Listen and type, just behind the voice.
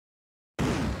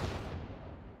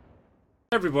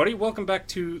Everybody, welcome back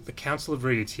to the Council of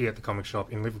Reeds here at the comic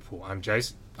shop in Liverpool. I'm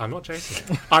Jason. I'm not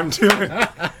Jason. I'm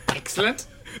Dylan. Excellent.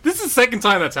 This is the second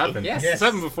time that's happened. Yes. It's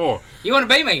happened before. You want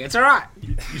to be me? It's all right.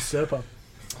 Usurper.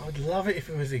 I'd love it if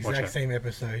it was the Watch exact out. same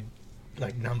episode,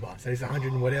 like number. So it's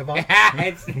 100 and whatever.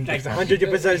 It's 100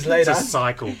 episodes It's later. a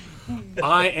cycle.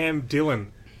 I am Dylan.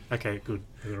 Okay, good.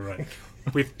 All right.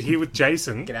 Here with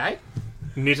Jason, G'day.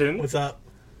 Nitin, What's up?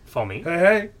 Fommy,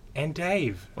 Hey, and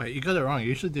Dave. Wait, you got it wrong. You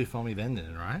usually do Fommy then,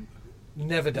 right?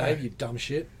 never Dave, you dumb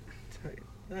shit.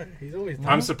 No, he's always done.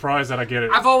 I'm surprised that I get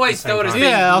it. I've always at the same thought it's time. been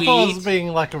Yeah, I thought it weird. was being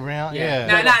like around. Yeah.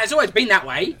 No, it's always been that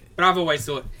way, but I've always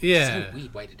thought, Yeah. it's a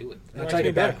weird way to do it. I Why take is it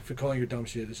it back back? for calling you dumb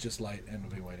shit. It's just late and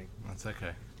we'll be waiting. That's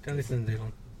okay. Don't listen to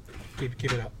Dylan.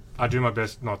 Keep it up. I do my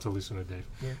best not to listen to Dave.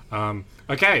 Yeah.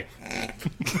 Okay.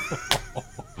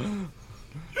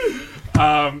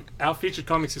 Our featured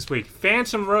comics this week: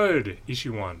 Phantom Road,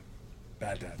 issue 1,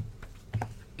 Bad dad.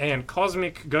 and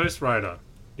Cosmic Ghost Rider,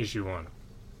 issue 1.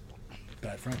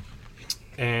 Bad friend.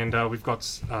 And we've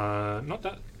got not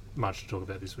that much to talk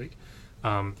about this week.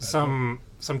 Some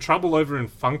trouble over in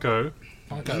Funko.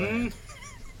 Funko.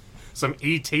 Some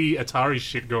ET Atari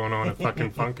shit going on at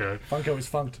fucking Funko. Funko is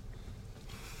funked.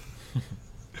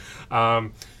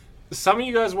 Some of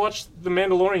you guys watched The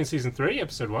Mandalorian season 3,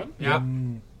 episode 1. Yeah.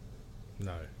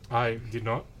 No. I did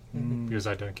not because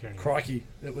I don't care anymore. Crikey,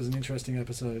 that was an interesting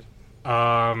episode.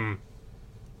 I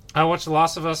watched The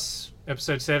Last of Us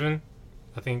episode 7.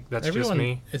 I think that's just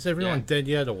me. Is everyone Yeah. dead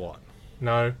yet or what?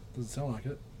 No, Doesn't sound like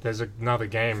it. there's another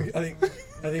game. I think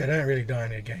They don't really die in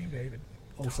their game, David.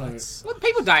 also Well,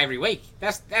 people die every week.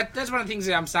 That's one of the things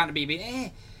that I'm starting to be a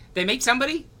bit, They meet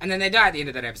somebody, and then they die at the end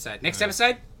of that episode. Next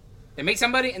episode, they meet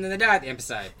somebody, and then they die at the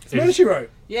episode. it's Murder, She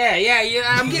Wrote. Yeah,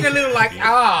 I'm getting a little like,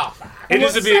 It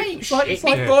is a bit. same It's like- shit. it's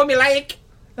like- Big formulaic.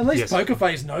 At least Yes. Poker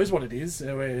Face knows what it is,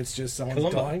 where it's just someone's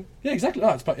Columbo. dying. Yeah, exactly. No,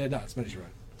 it's Murder, She Wrote.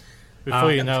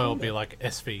 Before you know, it'll be like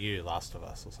SVU, Last of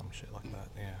Us, or some shit like that.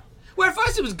 Yeah. Well, at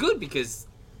first it was good because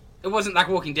it wasn't like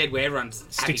Walking Dead where everyone's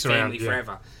happy Sticks around, family yeah.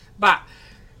 forever. But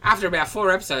after about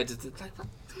 4 episodes, it's like,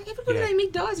 everybody Yeah. they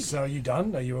meet dies again. So are you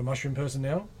done? Are you a mushroom person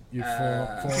now? You've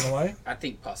fallen away? I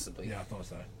think possibly. Yeah, I thought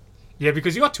so. Yeah,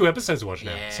 because you got 2 episodes to watch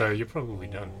now, Yeah. so you're probably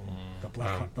done.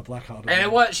 The black heart.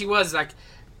 And she was like,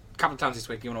 a couple of times this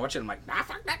week, you want to watch it? I'm like, nah,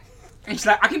 fuck that. And she's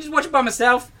like, I can just watch it by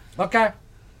myself. Okay.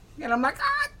 And I'm like,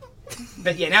 ah.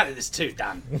 But yeah, now that there's 2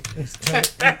 done.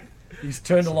 He's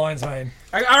turned to lion's mane.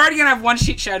 I'm already going to have 1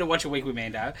 shit show to watch a week with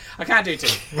Mando. I can't do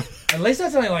 2. At least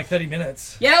that's only like 30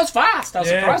 minutes. Yeah, that was fast. I was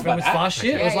surprised it by was that. fast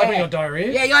shit. Yeah, It was like when yeah. you got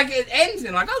diarrhea. Yeah, like it ends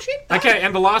and like, oh shit. done. Okay,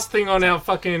 and the last thing on our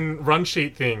fucking run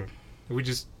sheet thing, we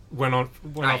just went off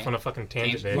yeah. on a fucking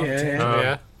tangent there. Yeah.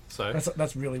 Yeah. So,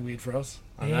 That's really weird for us.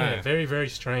 I Yeah, know. very, very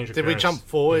strange. Did we occurrence jump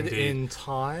forward indeed. in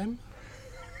time?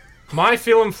 My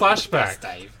film Yes, flashback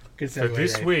Dave. Good for segue,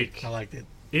 this Dave. week I liked it.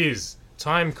 is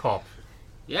Time Cop.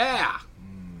 Yeah.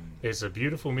 It's a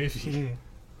beautiful movie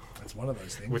That's one of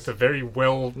those things. with a very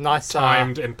well Nice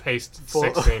timed and paced for-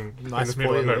 sex scene nice in the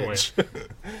middle of nowhere. foliage.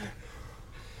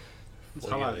 It's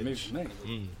highlighted the movie for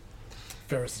me.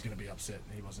 Ferris is going to be upset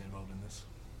he wasn't involved in this.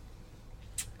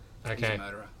 He's a Okay.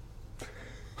 murderer.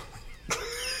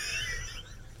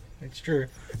 It's true.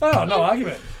 Oh, no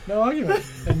argument. No argument.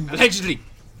 And Allegedly.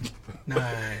 No.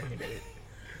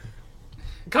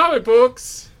 Comic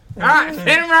books. Alright,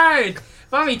 Phantom Road.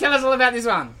 Fommy, tell us all about this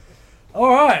one. all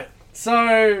right.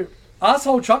 So,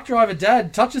 asshole truck driver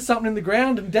dad touches something in the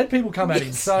ground and dead people come at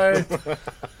him. So,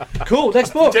 cool.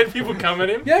 Next book. Dead people come at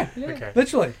him. Yeah. Okay.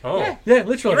 Literally. Oh. Yeah. Yeah, You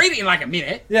literally. read it in like a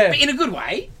minute, Yeah. but in a good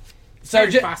way. So,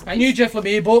 Very fast-paced. new Jeff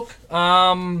Lemire book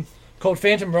called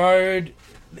Phantom Road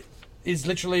is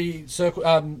literally circled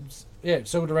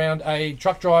around a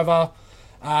truck driver.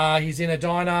 He's in a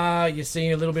diner. You're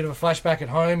seeing a little bit of a flashback at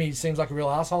home. He seems like a real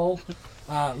asshole.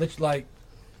 Literally, like,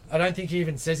 I don't think he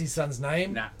even says his son's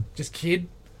name. Nah. Just kid.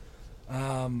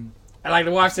 And like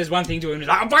the wife says one thing to him, he's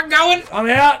like, I'm fucking going. I'm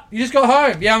out. You just got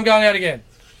home. Yeah, I'm going out again.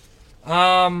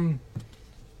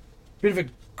 Bit of a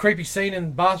creepy scene in the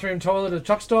bathroom toilet at a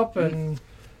truck stop, and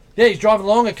yeah, he's driving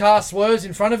along. A car swerves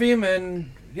in front of him,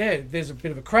 and yeah, there's a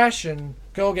bit of a crash, and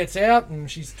girl gets out, and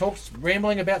she talks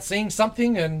rambling about seeing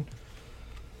something, and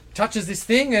touches this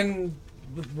thing, and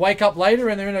wake up later,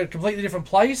 and they're in a completely different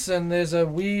place, and there's a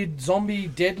weird zombie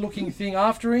dead-looking thing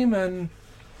after him, and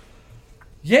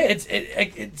yeah,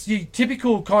 it's your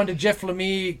typical kind of Jeff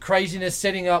Lemire craziness,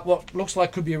 setting up what looks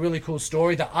like could be a really cool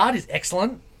story. The art is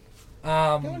excellent.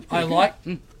 I like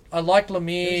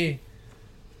Lemire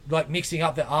like mixing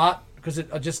up the art because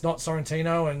it's just not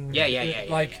Sorrentino and Yeah.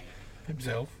 like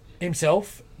Himself.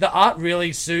 himself. The art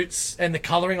really suits, and the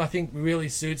colouring, I think, really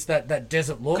suits that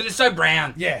desert look. Because it's so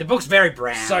brown. Yeah. The book's very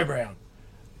brown. So brown.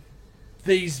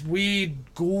 These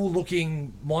weird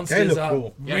ghoul-looking monsters look are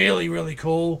cool. really, really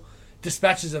cool.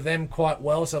 Dispatches of them quite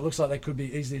well, so it looks like they could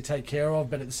be easy to take care of,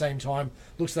 but at the same time,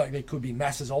 looks like there could be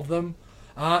masses of them.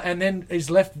 And then he's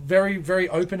left very, very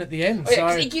open at the end. Oh, yeah,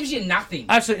 'cause so it gives you nothing.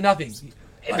 absolutely nothing.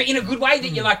 But in a good way that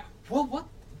you're like, what?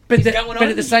 But, is going on but at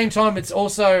the here? same time, it's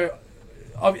also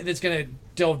it's going to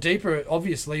delve deeper,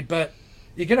 obviously. But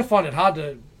you're going to find it hard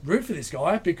to root for this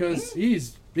guy because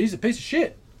he's a piece of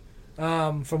shit.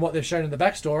 From what they've shown in the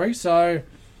backstory, so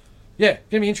yeah,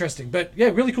 gonna be interesting. But yeah,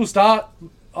 really cool start.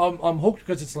 I'm hooked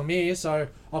because it's Lemire, so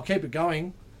I'll keep it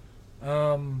going.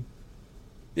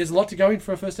 There's a lot to go in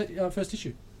for a first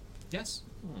issue, Yes.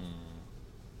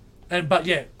 but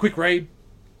yeah, quick read.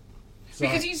 So,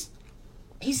 Because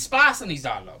he's sparse on his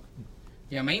dialogue.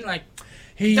 You know what I mean? Like,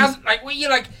 he doesn't, like, when you're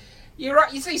like, you're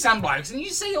right, you see some blokes and you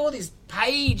see all these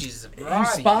pages of he's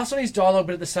writing. sparse on his dialogue,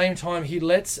 but at the same time, he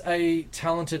lets a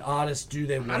talented artist do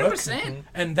their work. 100%.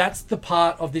 And that's the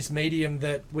part of this medium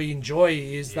that we enjoy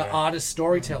is the artist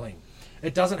storytelling.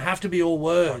 It doesn't have to be all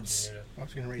words. I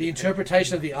was gonna read The it.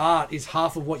 interpretation of the art is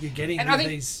half of what you're getting And with I think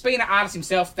these. being an artist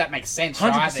himself, that makes sense,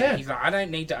 right? 100%. That he's like, I don't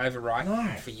need to overwrite No.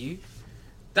 for you.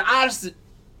 The artists that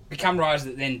become writers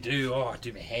that then do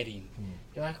my head in.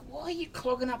 You're like, why are you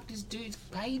clogging up this dude's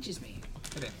pages, man?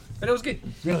 But it was good.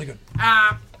 Really good.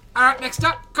 Alright, next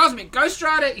up, Cosmic Ghost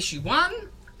Rider, issue 1.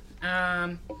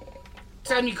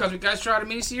 So new Cosmic Ghost Rider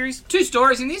miniseries. 2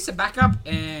 stories in this, a backup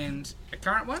and a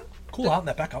current one. Cool art in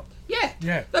that backup. Yeah.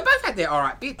 Yeah. They both had their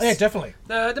alright bits. Oh, yeah, definitely.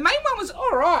 The main one was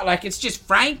alright. Like, it's just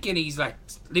Frank and he's like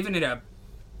living in a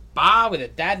bar with a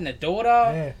dad and a daughter,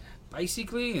 Yeah.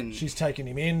 basically. And She's taking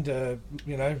him in to,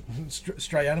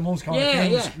 stray animals kind Yeah,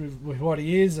 of thing yeah. with what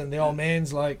he is. And the old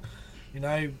man's like, you've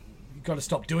got to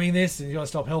stop doing this and you've got to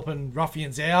stop helping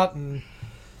ruffians out. And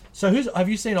so have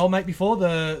you seen Old Mate before,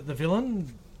 the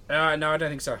villain? no, I don't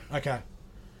think so. Okay.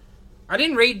 I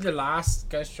didn't read the last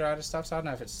Ghost Rider stuff, so I don't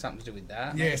know if it's something to do with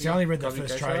that. Yeah, see, I only read the Cosmic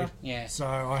first Ghost trade. Rider? Yeah. So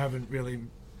I haven't really...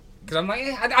 Because I'm like,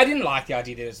 I didn't like the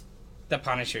idea that it was the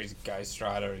Punisher is Ghost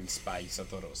Rider in space. I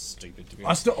thought it was stupid, to be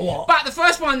honest. But the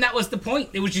first one, that was the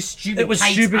point. It was just stupid. It was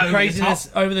Kate's stupid over the craziness,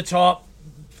 top. over the top,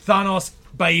 Thanos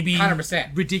baby, 100%.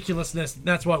 ridiculousn's.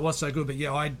 That's why it was so good. But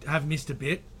yeah, I have missed a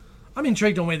bit. I'm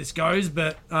intrigued on where this goes,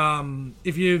 but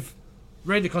if you've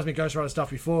read the Cosmic Ghost Rider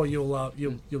stuff before, you'll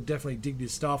definitely dig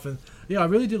this stuff. And yeah, I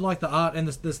really did like the art and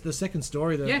the second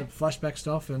story, the flashback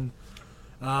stuff, and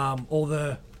all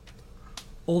the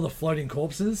floating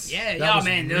corpses. Yeah, That was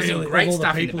man, there was some great all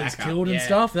stuff the in the people he's backup, killed and yeah.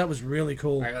 stuff. That was really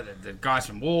cool. Like, the guys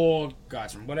from War,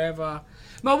 guys from whatever.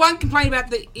 My one complaint about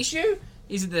the issue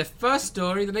is that the first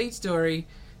story, the lead story,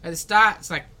 at the start,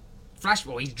 it's like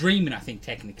he's dreaming, I think,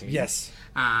 technically. Yes.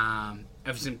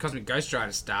 Of some Cosmic Ghost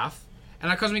Rider stuff. And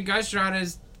like Cosmic Ghost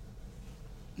Rider's,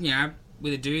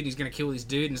 with a dude, he's going to kill this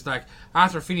dude, and it's like,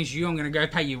 after I finish you, I'm going to go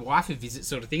pay your wife a visit,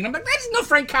 sort of thing. And I'm like, that is not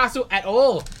Frank Castle at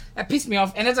all. That pissed me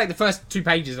off. And that's like the first 2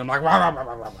 pages. I'm like, wah, wah,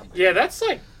 wah, wah, wah. Yeah, that's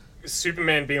like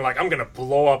Superman being like, I'm going to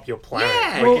blow up your planet.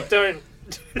 Yeah. Like, Well, you don't...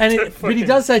 And but he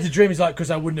does say to Dream, he's like,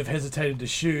 because I wouldn't have hesitated to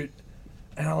shoot.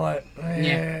 And I'm like,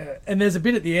 Yeah. And there's a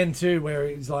bit at the end too where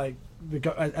he's like,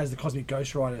 as the Cosmic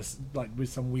Ghost Rider, like with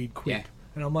some weird quip. Yeah.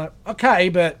 And I'm like, okay,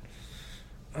 but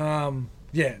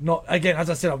not again. As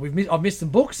I said, I've missed some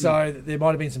books, so there might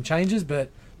have been some changes, but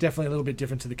definitely a little bit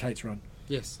different to the Kate's run.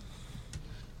 Yes.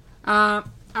 All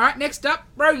right, next up,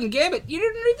 Rogue and Gambit. You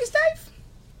didn't read this, Dave?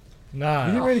 No.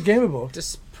 You didn't read a Gamer book?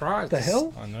 Just surprised. The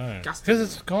hell? I know. Disgusting. Because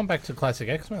it's gone back to classic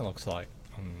X-Men, looks like.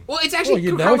 Well, it's actually Well,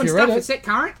 you'd know current if you read stuff. it. It's set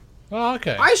current. Oh,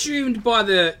 okay. I assumed by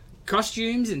the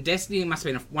costumes and Destiny, it must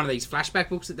have been one of these flashback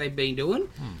books that they've been doing.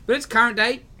 But it's current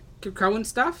date, Cohen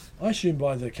stuff. I assume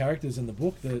by the characters in the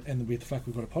book and with the fact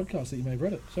we've got a podcast that you may have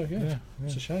read it. So yeah.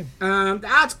 It's a shame. The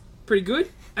art's pretty good.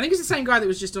 I think it's the same guy that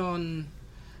was just on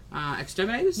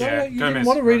Exterminators. No, Yeah, you Gomez, didn't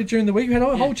want to read right. it during the week. You had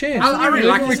a whole chance. I really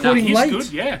like We're his stuff. recording He's late.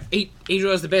 good, yeah. He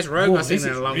draws the best rogue Oh, I've seen this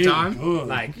in a is long really time. good.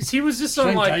 Like, 'Cause he was just Shame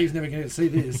on like Dave's never going to see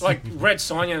this. like Red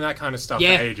Sonja and that kind of stuff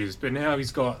Yeah. for ages, but now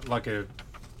he's got like a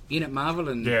in at Marvel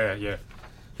and yeah.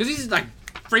 because this is like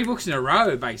 3 books in a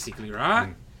row, basically,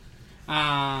 right?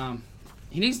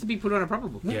 He needs to be put on a proper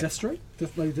book. No, Yeah. Deathstroke?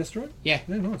 Lady Deathstroke? Yeah.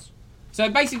 Yeah, nice. So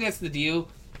basically, that's the deal.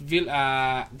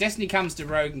 Destiny comes to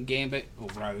Rogue and Gambit, or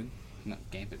Rogue, not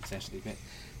Gambit essentially, but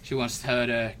she wants her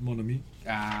to. Mon ami.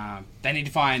 They need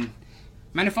to find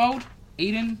Manifold,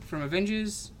 Eden from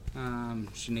Avengers.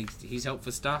 She needs his help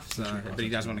for stuff, but he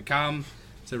doesn't want to come.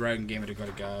 So Rogue and Gambit have got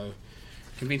to go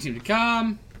convince him to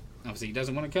come. Obviously, he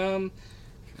doesn't want to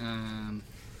come.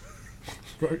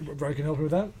 Bro can help her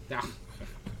with that. Ah.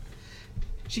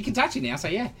 She can touch it now, so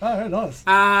yeah. Oh, very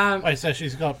nice. Wait, so she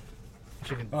can.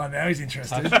 Oh, now he's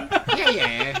interested.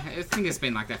 Yeah. I think it's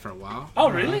been like that for a while. Oh,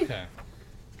 really? Okay.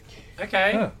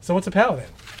 Okay. Oh, so what's the power then?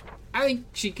 I think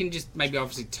she can just maybe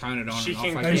obviously turn it on She and off.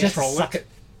 can I Maybe guess. just suck it.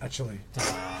 Actually,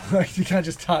 like you can't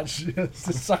just touch. It's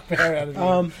just suck power out of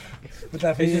it. Would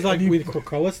that be Is this like any- with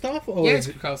Krakoa stuff? Or Yeah, is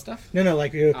it's it, cool stuff. no,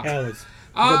 like your powers. Is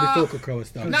that before Krakoa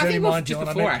stuff? No, I Journey think Mind just John,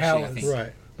 I before, meant actually, I powers. think.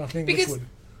 Right. Nothing Because- liquid.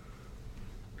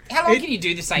 How long It- can you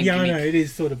do the same Yeah, I gimmick? know, it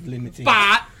is sort of limiting.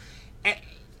 But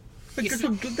the, yes. the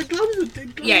gloves are the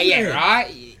gloves yeah, are there.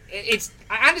 right. It's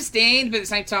I understand, but at the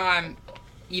same time,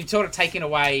 you've sort of taken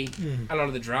away a lot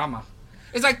of the drama.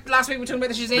 It's like last week we were talking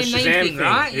about the Shazam, The name Shazam thing,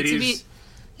 right? It It's a is.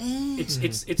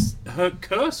 bit. It's her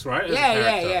curse, right? as a Yeah.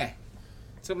 character.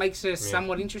 So it makes her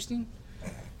somewhat interesting.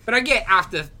 But I get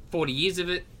after 40 years of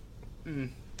it,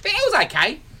 but it was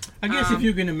okay. I guess if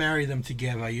you're going to marry them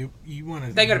together, you want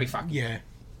to... They gotta be fucking. Yeah.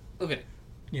 Look at it.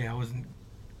 Yeah, I wasn't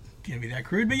going to be that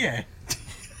crude, but yeah.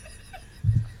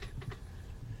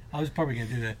 I was probably going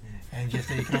to do that, and just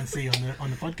so you can't see on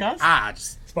the podcast.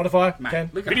 Just Spotify, mate, Ken,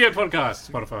 look at Video podcast,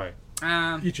 Spotify. it.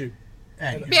 YouTube.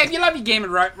 Hey, Yeah, if you love your Gambit,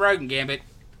 Rogan Gambit,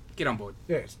 get on board.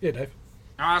 Yes, yeah, Dave.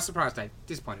 Oh, surprised, Dave.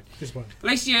 Disappointed. Disappointed. At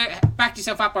least you backed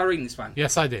yourself up by reading this one.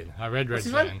 Yes, I did. I read Red What's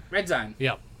this one? Zone. Red Zone.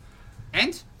 Yep.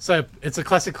 And? So it's a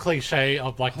classic cliche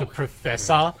of like the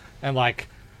professor and like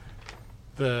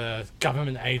the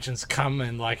government agents come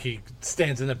and like he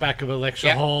stands in the back of a lecture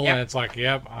Yep, hall yep. and it's like,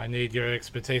 yep, I need your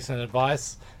expertise and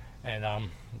advice, and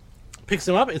picks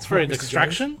him up. It's for a Mr.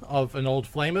 distraction of an old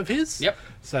flame of his. Yep.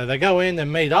 So they go in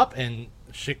and meet up, and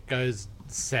shit goes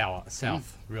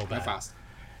south real Go bad. fast.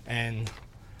 And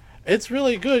it's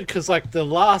really good because like the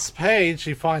last page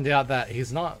you find out that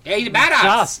he's not Yeah, he's a badass.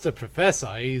 just a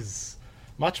professor, he's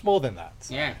much more than that.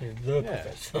 Yeah. the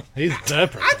professor. He's the I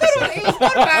professor. thought it was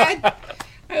not bad.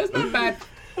 It was not bad.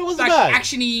 It wasn't Like, bad.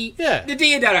 actiony. Yeah. The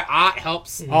Diodato art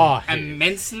helps Oh,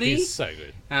 immensely. He's so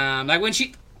good. Like when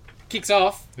she kicks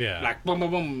off, Yeah. like boom,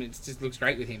 boom, boom, it just looks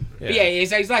great with him. But Yeah. yeah,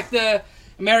 he's like the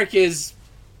America's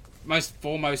most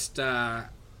foremost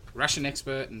Russian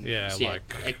expert, and Yeah, just, like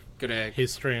gotta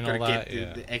History and all gotta that. get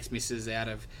Yeah. the ex-misses out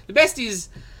of. The best is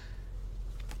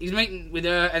he's meeting with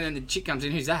her, and then the chick comes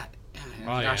in. Who's that?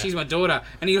 Oh, yeah. She's my daughter,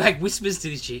 and he like whispers to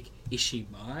this chick, "Is she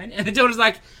mine?" And the daughter's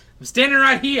like, "I'm standing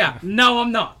right here." No,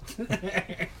 I'm not.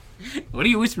 What are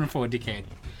you whispering for, dickhead?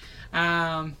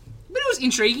 But it was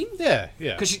intriguing Yeah,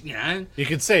 yeah. because You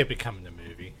could see it becoming a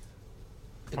movie.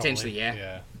 potentially, probably.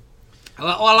 yeah. Yeah. A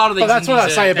lot of these. Well, that's what I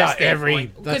indies say are- about that's their every- point.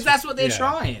 because that's- that's what they're yeah.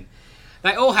 trying.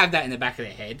 They all have that in the back of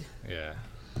their head. Yeah.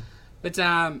 But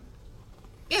yeah,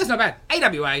 it's not bad.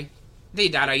 AWA,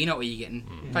 Diodato, you know what you're getting.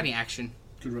 Mm-hmm. Plenty of action.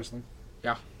 Good wrestling.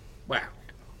 Yeah. Wow.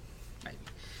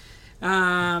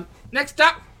 Maybe. Next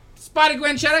up,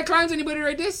 Spider-Gwen Shadow Clones. Anybody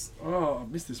read this? Oh,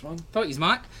 I missed this one. Thought you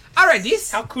might. I read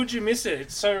this. How could you miss it?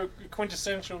 It's so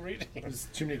quintessential reading. There's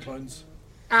too many clones.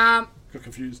 Got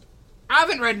confused. I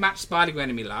haven't read much Spider-Gwen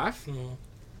in my life.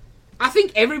 I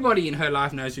think everybody in her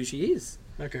life knows who she is.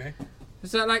 Okay.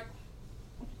 So, like,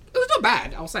 it was not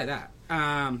bad, I'll say that.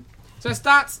 So it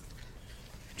starts,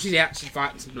 she's out, she's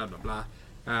fighting, blah, blah, blah.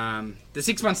 The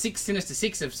 616 Sinister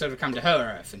Six have sort of come to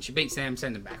her Earth, and she beats them,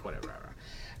 send them back, whatever.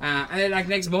 And then, like,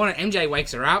 next morning, MJ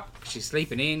wakes her up, she's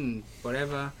sleeping in,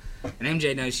 whatever, and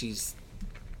MJ knows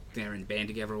they're in the band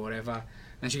together or whatever,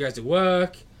 and she goes to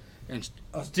work, and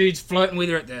this dude's flirting with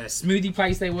her at the smoothie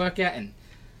place they work at, and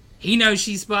he knows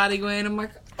she's Spider-Gwen. I'm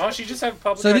like, Oh, she just have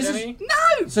public So this is- identity?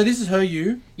 no! So this is her,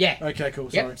 you. Yeah. Okay, cool.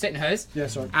 Sorry. Yep, setting hers. Yeah,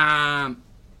 sorry.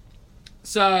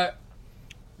 So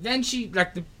then she,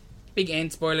 like the big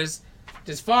end spoilers,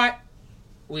 does fight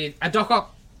with a Doc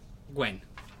Ock Gwen.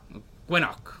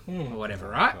 Gwenock, or whatever,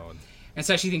 right? God. And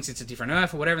so she thinks it's a different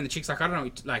Earth or whatever, and the chick's like, I don't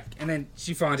know, like, and then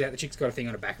she finds out the chick's got a thing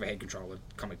on the back of her head controller,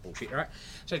 comic bullshit, right?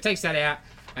 So she takes that out,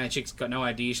 and the chick's got no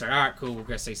idea. She's like, alright, cool, we'll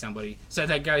go see somebody. So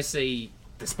they go see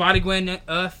the Spider-Gwen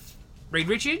Earth, Reed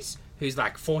Richards, who's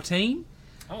like 14.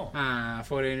 Oh.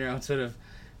 14-year-old sort of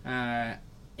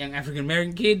young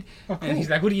African-American kid. And he's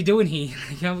like, what are you doing here?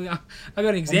 Like, I got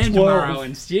an exam 12. tomorrow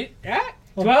and shit. Right?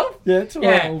 12? Yeah, 12.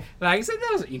 Yeah. Like, so that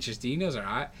was interesting. That was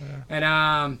alright.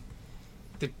 And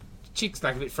the chick's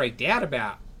like a bit freaked out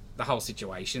about the whole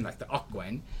situation, like the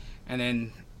Ock-Gwen. And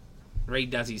then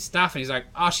Reed does his stuff and he's like,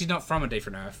 oh, she's not from a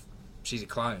different Earth. She's a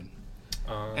clone.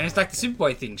 And it's like the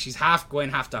Superboy thing. She's half Gwen,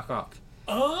 half Doc Ock.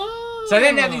 Oh. So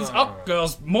then now these Ock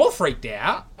girls more freaked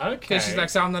out. Okay. Because she's like,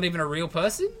 so I'm not even a real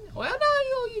person? Well,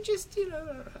 no, you just,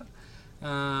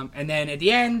 and then at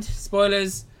the end,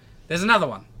 spoilers, there's another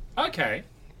one. Okay.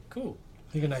 Cool.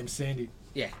 I think her name's Sandy.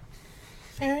 Yeah.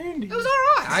 Andy. It was all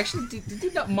right. I actually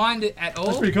did not mind it at all.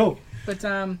 That's pretty cool. But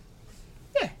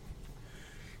yeah,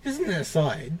 Just an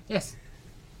aside. yes.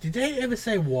 Did they ever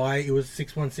say why it was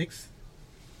 616?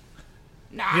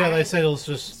 Nah, Yeah, they said it was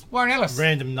just Warren Ellis.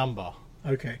 random number.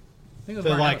 Okay. I think it was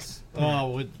They're Warren like, Ellis.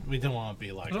 oh, we don't want to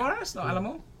be like. Was it Warren Ellis? Not Alan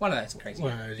Moore. One of those crazy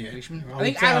Well, yeah. Englishmen. I I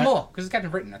think would say Alan I- Moore, because it's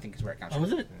Captain Britain. I think is where it comes Oh, from.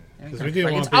 was it? Yeah, Because it we comes didn't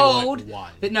from- want it's to be old, like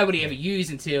one. that nobody ever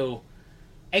used until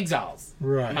Exiles.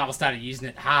 Right. Marvel started using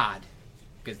it hard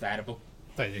because they had a book.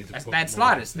 They need to That's put Bad more-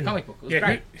 Sliders, the comic book. It was Yeah,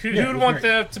 great. who Yeah, it would was want great.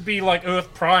 there to be like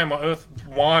Earth Prime or Earth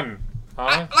 1?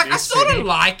 Huh? I Earth sort City? of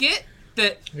like it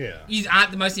that Yeah. you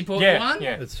aren't the most important Yeah, one.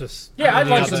 yeah. It's just. Yeah, I'd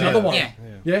like the to another one. Yeah.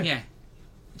 Yeah. Yeah.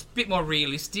 It's a bit more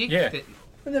realistic. Yeah.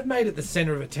 And they've made it the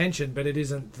centre of attention, but it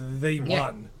isn't the Yeah.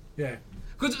 one. Yeah.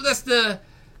 Because that's the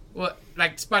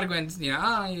like Spider-Gwen's, you're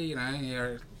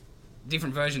a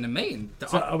different version of me, and the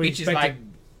So are we bitch is like,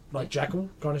 expecting like Jackal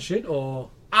kind of shit, or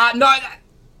no,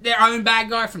 their own bad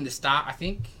guy from the start, I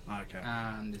think. okay?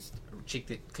 This chick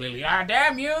that clearly,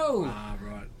 damn you,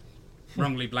 Right.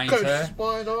 wrongly blames her.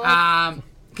 Spider. 'Cause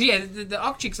yeah, the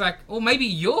Ock chick's like, well, maybe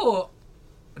you're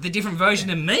the different version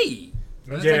of me.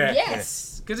 And it's Yeah, like,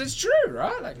 yes, because it's true,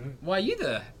 right? Like, why are you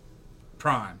the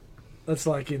Prime? That's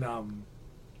like in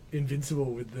Invincible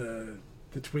with the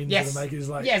twins Yes. that are making. It's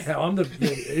like, Yes. how I'm the.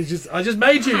 It's just I just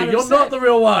made you. You're 100%. not the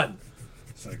real one.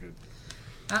 So good.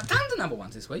 Tons of number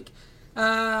ones this week.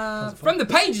 From the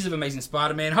pages of Amazing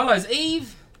Spider-Man, Hollow's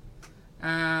Eve.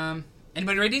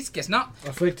 Anybody read this? Guess not.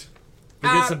 I flicked. We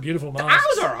get some beautiful The masks.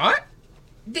 owl's alright.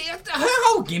 Her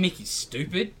whole gimmick is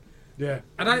stupid. Yeah.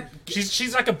 I don't.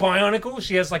 She's like a bionicle.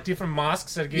 She has like different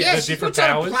masks that give Yeah, her she different puts on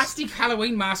a powers. plastic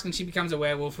Halloween mask and she becomes a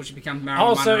werewolf, or she becomes Marilyn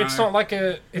Oh, so Monroe. it's not like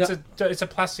it's a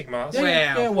plastic mask. Well,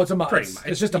 yeah, well, it's a mask. pretty much.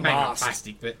 It's just a You make it of mask.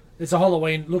 plastic, but It's a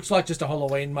Halloween. Looks like just a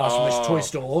Halloween mask from Oh. a toy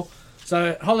store.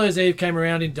 So Hollow's Eve came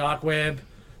around in Dark Web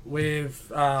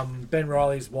with Ben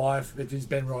Riley's wife. It is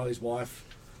Ben Riley's wife.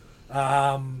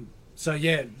 So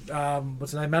yeah,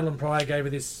 what's her name? Madeline Pryor gave her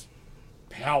this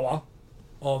power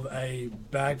of a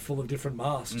bag full of different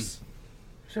masks.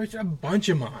 So it's a bunch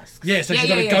of masks. Yeah, so Yeah, she's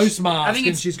got yeah, a yeah. ghost I mask, think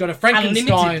and it's she's got a Frankenstein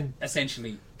unlimited,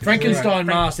 essentially. Frankenstein Right.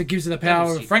 mask that gives her the power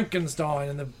Frankenstein. of Frankenstein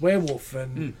and the werewolf,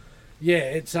 and yeah,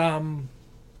 it's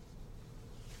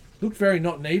looked very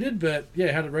not needed, but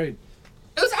yeah, how'd it read?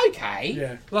 It was okay.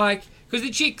 Yeah. Like, because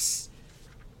the chicks,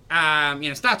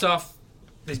 starts off,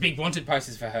 there's big wanted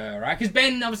posters for her, right? Because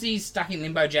Ben obviously is stuck in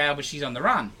limbo jail, but she's on the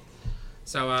run.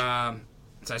 So,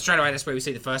 so straight away, that's where we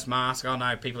see the first mask. Oh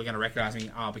no, people are going to recognise me.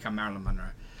 Oh, I'll become Marilyn Monroe.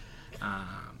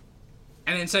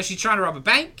 And then so she's trying to rob a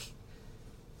bank.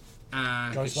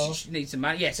 Ghost she, mask? she needs some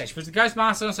money. Yeah, so she puts the ghost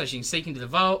mask on so she can sneak into the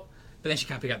vault, but then she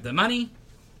can't pick up the money.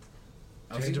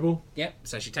 Obviously- Tangible. Yep.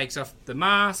 So she takes off the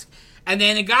mask, and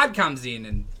then a guard comes in,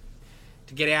 and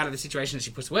to get out of the situation, she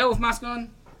puts the werewolf mask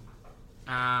on.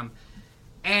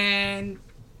 And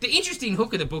the interesting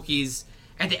hook of the book is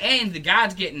at the end, the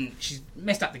guard's she's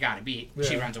messed up the guard a bit.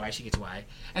 She Yeah. runs away, she gets away,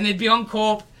 and the Beyond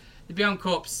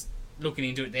Corp's looking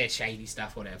into it. They're shady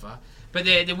stuff, whatever. But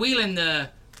they're wheeling the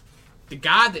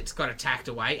guard that's got attacked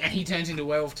away, and he turns into a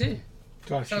werewolf too.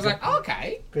 Gosh, So I was like, oh,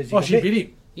 okay, Oh, she bit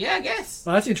him. yeah, I guess.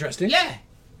 Oh, that's interesting. Yeah.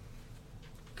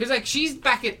 Because, like, she's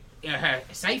back at her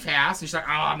safe house, and she's like,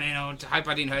 oh, man, I hope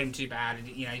I didn't hurt him too bad. And,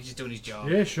 he's just doing his job.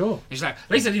 Yeah, sure. And she's like,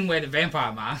 at least I didn't wear the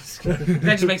vampire mask. That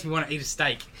just makes me want to eat a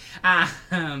steak. But,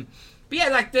 yeah,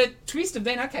 like, the twist of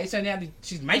then, okay, so now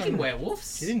she's making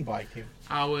werewolves. She didn't bite him.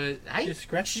 Hey, Just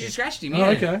scratched she him. just scratched him, Oh, yeah.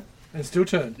 okay. And still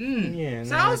turned. Yeah.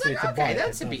 So no, I was it's like, a okay, bite,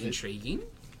 that's a that's bit it. intriguing.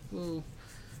 We'll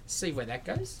see where that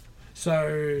goes.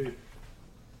 So,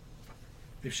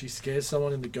 if she scares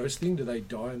someone in the ghost thing, do they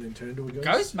die and then turn to a ghost?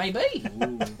 Ghost, maybe.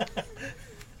 Ooh.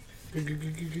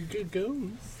 Good goes.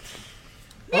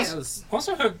 Yeah, it was,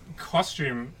 Also, her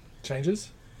costume,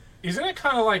 Changes? isn't it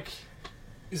kind of like?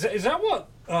 Is that what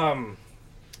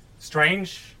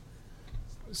Strange,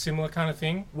 similar kind of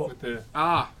thing What? with the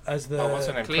As the what's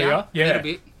her name? clear, a Yeah, little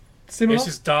bit. similar? It's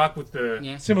just dark with the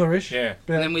Yeah. Similar-ish. yeah.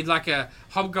 But And then with like a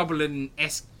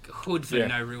hobgoblin-esque hood for Yeah.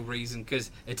 no real reason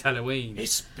because it's Halloween.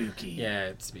 It's spooky. Yeah,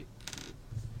 it's a bit.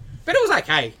 But it was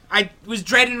okay. I was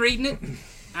dreading reading it.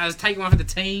 I was taking one for the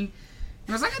team. And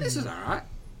I was like, oh, this is alright.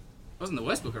 Wasn't the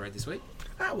worst book I read this week.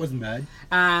 That wasn't bad.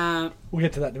 we'll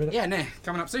get to that in a minute. Yeah, no,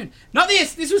 coming up soon. Not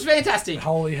this! This was fantastic.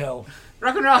 Holy hell.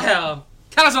 Rock and roll hell.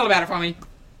 Tell us all about it for me.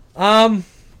 Where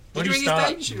Did do you you read this, start?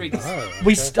 Dave? You should read this.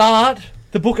 We start.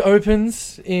 The book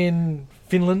opens in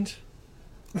Finland.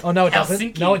 Oh no, it doesn't.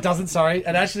 Helsinki. No, it doesn't. Sorry, it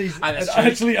actually that's it true.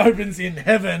 actually opens in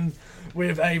heaven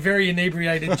with a very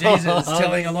inebriated Jesus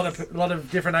telling a lot of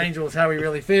different angels how he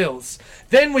really feels.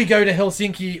 Then we go to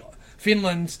Helsinki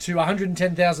Finland to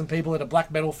 110,000 people at a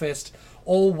black metal fest,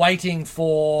 all waiting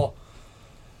for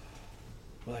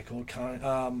what are they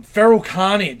called? Feral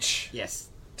Carnage Yes.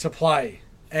 to play.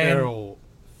 And Feral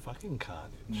fucking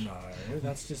carnage. no,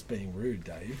 that's just being rude,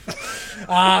 Dave.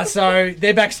 So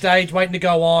they're backstage waiting to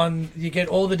go on. You get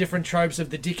all the different tropes of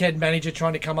the dickhead manager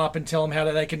trying to come up and tell them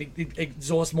how they can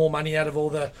exhaust more money out of all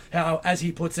the, how, as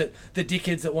he puts it, the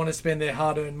dickheads that want to spend their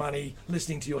hard-earned money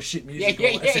listening to your shit music,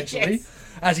 essentially. Yes.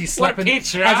 As he's What a slapping,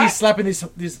 pitch, as right? he's slapping this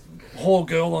whore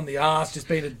girl on the ass, just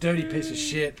being a dirty piece of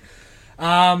shit.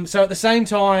 So at the same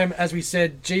time, as we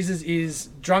said, Jesus is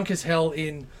drunk as hell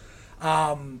in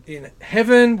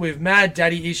heaven with mad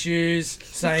daddy issues,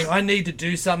 saying, I need to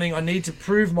do something, I need to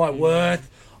prove my worth,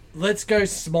 let's go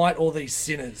smite all these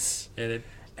sinners.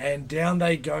 And down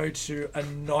they go to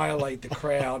annihilate the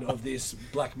crowd of this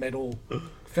black metal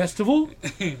festival.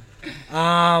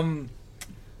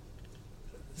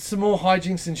 Some more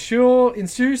hijinks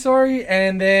ensue,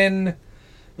 and then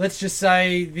let's just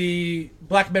say the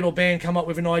black metal band come up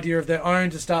with an idea of their own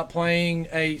to start playing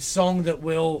a song that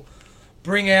will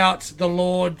bring out the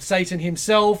Lord Satan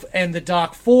himself and the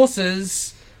dark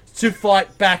forces to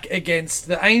fight back against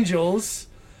the angels.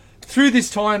 Through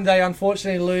this time, they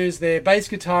unfortunately lose their bass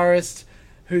guitarist,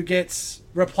 who gets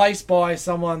replaced by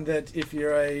someone that, if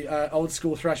you're a old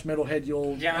school thrash metal head,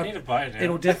 you'll I need to buy it now.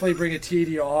 it'll definitely bring a tear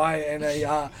to your eye and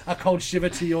a cold shiver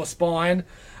to your spine.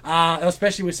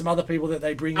 Especially with some other people that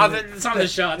they bring in. Some of the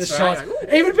shots, right? shots.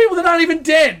 Even people that aren't even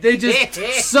dead. They're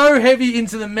just so heavy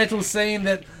into the metal scene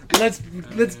that let's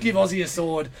give Ozzy a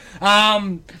sword.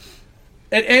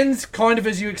 It ends kind of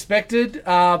as you expected,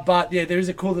 but yeah, there is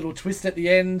a cool little twist at the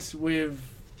end with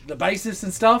the bassist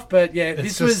and stuff. But yeah, It's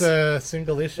this just was a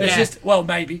single issue. it's Yeah. just, well,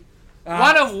 maybe.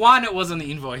 One of one, it was on the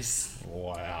invoice.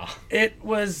 Wow. It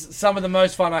was some of the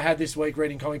most fun I had this week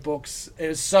reading comic books. It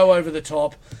was so over the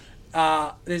top.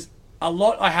 There's a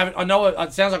lot I haven't. I know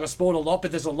it sounds like I spoiled a lot,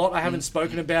 but there's a lot I haven't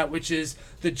spoken about, which is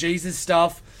the Jesus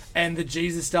stuff and the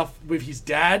Jesus stuff with his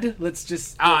dad. Let's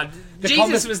just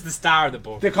Jesus was the star of the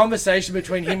book. the conversation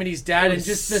between him and his dad, It and was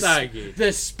just so good.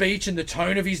 the speech and the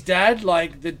tone of his dad.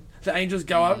 Like the angels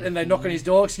go up and they knock on his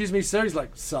door. Excuse me, sir. He's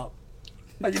like, sup.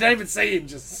 Like, you don't even see him,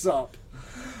 just sup.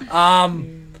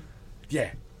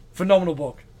 Yeah, phenomenal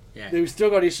book. Yeah. We've still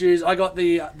got issues. I got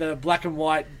the black and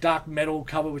white dark metal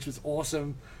cover, which was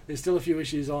awesome. There's still a few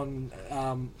issues on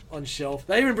shelf.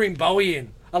 They even bring Bowie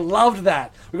in. I loved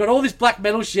that. We've got all this black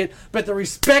metal shit, but the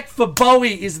respect for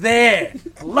Bowie is there.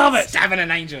 I love it. Stabbing an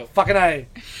angel. Fucking A.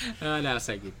 Oh, no,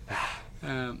 so good.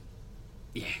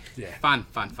 Yeah. Yeah. Fun.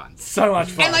 So much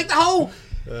fun. And like the whole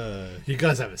You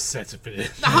guys have a set of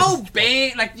it. the whole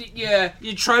band, like your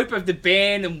trope of the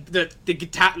band and the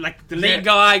guitar, like the lead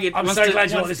guy I'm wants so to, glad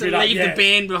you brought wants this to bit up, leave yeah. the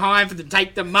band behind for them to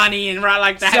take the money, and right,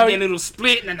 like they So- have their little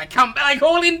split, and then they come back like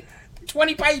all in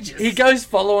 20 pages. He goes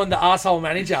following the asshole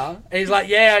manager. And he's like,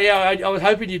 yeah, I was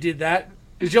hoping you did that.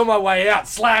 Because you're on my way out.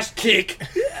 / kick.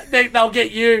 They'll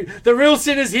get you. The real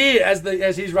sinner's here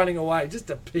as he's running away. Just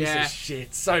a piece Yeah. of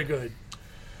shit. So good.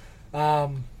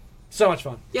 So much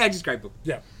fun. Yeah, just great book.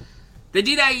 Yeah. They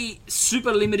did a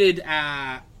super limited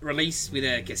release with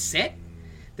a cassette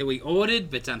that we ordered,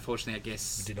 but unfortunately, I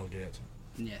guess Did not get it.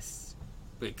 yes,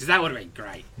 because that would have been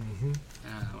great.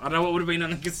 I don't know what would have been on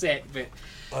the cassette, but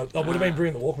I would have been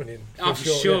bringing the Walkman in. oh, for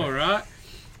sure, yeah. right?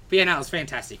 But yeah, no, it was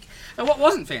fantastic. And what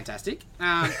wasn't fantastic?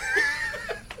 Gotta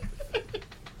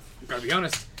be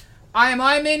honest. I Am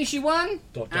Iron Man issue 1.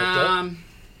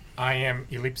 I am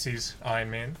ellipses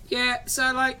Iron Man. Yeah,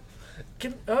 so like,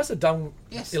 Can I ask a dumb,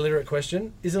 Yes. illiterate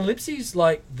question? Is ellipses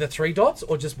like the 3 dots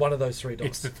or just one of those 3 dots?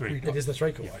 It's the 3 It dots. is the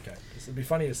 3. Cool. Okay. It'd be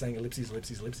funny as saying ellipses.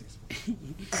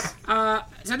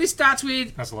 so this starts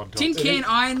with That's a lot of Tin dots. Can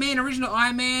Iron Man, original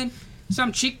Iron Man.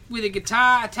 Some chick with a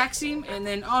guitar attacks him, and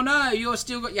then, oh no, you're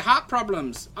still got your heart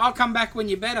problems. I'll come back when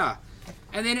you're better.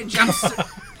 And then it jumps.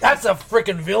 That's a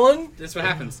freaking villain. That's what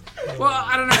happens. Well,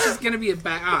 I don't know if she's going to be a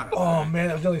bad. I don't know. Oh man,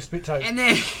 that was nearly spit take. And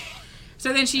then,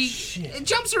 so then she Shit. it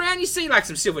jumps around. You see like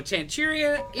some Silver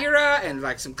Centurion era and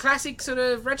like some classic sort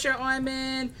of retro Iron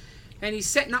Man, and he's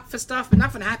setting up for stuff, but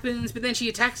nothing happens. But then she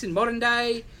attacks in modern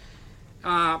day.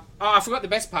 I forgot the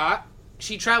best part.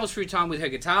 She travels through time with her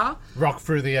guitar. Rock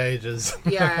through the ages.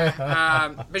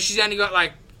 Yeah, but she's only got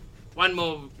like one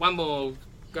more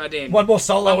goddamn One more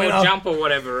solo one more winner. jump or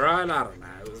whatever, right? I don't know.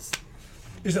 It was,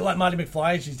 Is it like Marty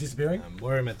McFly? She's disappearing.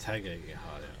 Wear a tag at your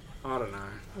heart out. I don't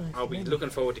know. I'll be looking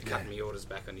forward to cutting the orders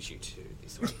back on issue 2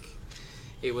 this week.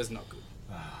 It was not good.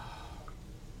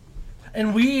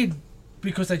 And weird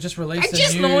because they just released They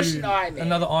just a new, launched an Iron Man.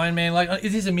 another Iron Man. Like,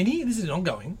 is this a mini? This is an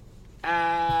ongoing.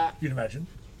 Uh, You'd imagine.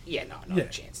 yeah, not Yeah. a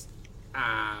chance.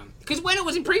 Because when it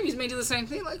was in previews, me did the same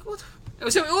thing. Like, what?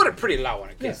 So we ordered pretty low on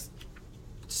it, because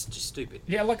it's just stupid.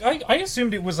 Yeah, like I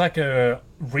assumed it was like a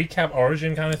recap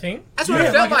origin kind of thing. That's what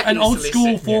it felt like. an in old this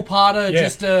school list. four-parter. Yeah.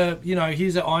 Just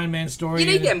here's an Iron Man story. You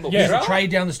need and them books, There's right? a trade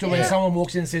down the store, Yeah. and someone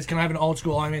walks in and says, "Can I have an old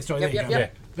school Iron Man story?" Yep, there you yep, go.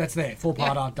 yep. That's there.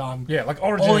 Four-parter done. Yeah, like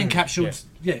origin. All encapsulated.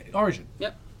 Yeah, origin.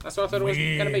 Yep, that's what I thought it was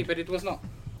going to be, but it was not.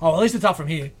 Oh, at least it's up from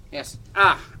here. Yes.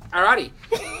 Alrighty.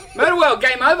 Motorworld,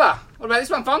 game over. What about this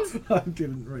one, Fonz? I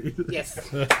didn't read it.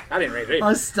 Yes. I didn't read it.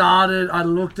 I started, I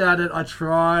looked at it, I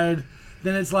tried.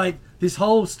 Then it's like, this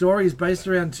whole story is based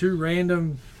around two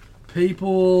random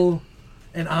people,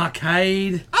 an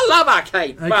arcade. I love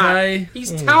Arcade, Okay. but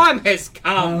his time has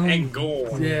come and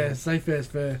gone. Yeah, safe fair's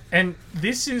fair. And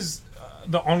this is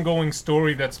the ongoing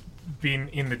story that's been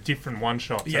in the different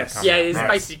one-shots. that Yes. come Yeah, out, it's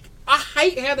right? basic. I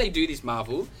hate how they do this,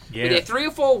 Marvel. Yeah. With their 3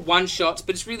 or 4 one-shots,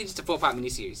 but it's really just a 4-part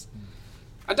miniseries.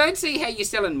 I don't see how you're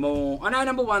selling more. I know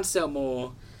number 1 sell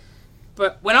more,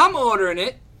 but when I'm ordering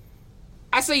it,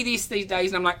 I see this these days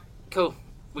and I'm like, cool.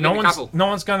 We're No getting a couple.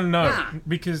 one's gonna know Nah.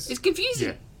 because It's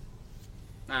confusing.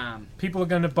 people are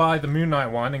gonna buy the Moon Knight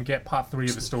one and get part 3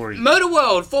 of the story.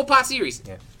 Motorworld, 4-part series.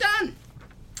 Yeah. Done.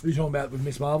 Are you talking about with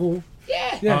Miss Marvel?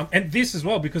 Yeah. Yeah. And this as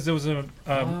well because there was a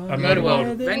Motorworld.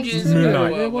 Motorworld, there Avengers, was Moon two.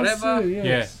 Knight. There was whatever. two, yeah,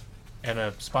 yes. and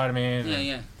a Spider-Man. Yeah, and-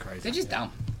 yeah. Crazy. They're just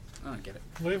dumb. I don't get it.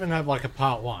 We'll even have like a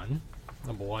part 1,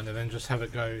 number 1, and then just have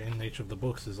it go in each of the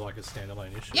books as like a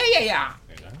standalone issue. Yeah.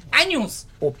 You know? Annuals.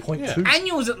 Or point Yeah. two,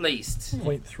 Annuals at least.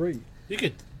 point three. You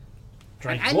could An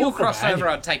drink annual more from crossover, annual.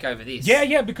 I'd take over this.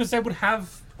 Yeah, because they would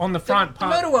have on the The, front the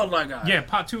part. Motorworld logo. Yeah,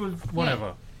 part 2 of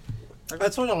whatever.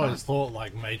 That's what I always thought.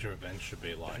 Like major events should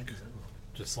be like,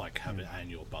 just like have it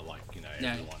annual, but like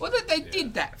Yeah. everyone. Well, they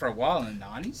did that for a while in the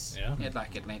 90s. Yeah. You had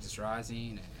like Atlantis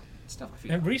Rising and stuff like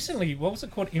that. And recently, what was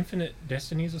it called? Infinite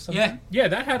Destinies or something? Yeah. Yeah,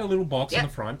 that had a little box Yeah. on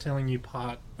the front telling you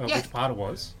part Yeah. which part it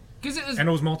was. Because it was And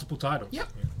it was multiple titles. Yep.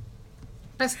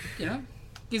 best,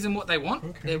 gives them what they want.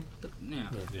 Okay. Yeah,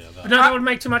 But no, that would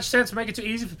make too much sense. Make it too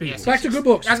easy for people. Yes. Back to good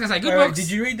books. I was going to say, good Wait, books did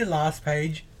you read the last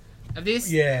page? of this.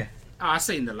 Yeah. Oh, I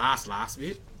seen the last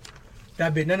bit.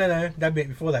 That bit. No. That bit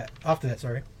before that. After that,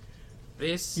 sorry.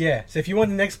 This. Yeah. So if you want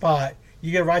the next part,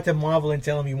 you gotta write to Marvel and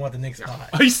tell them you want the next part.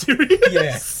 Are you serious?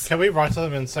 Yeah. Can we write to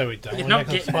them and say we don't You're want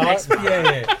not to getting make the a next spot? part.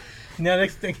 Yeah. Now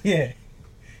next thing. Yeah. Do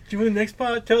you want the next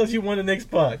part? Tell us you want the next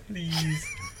part, please.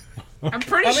 I'm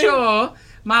pretty sure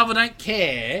Marvel don't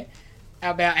care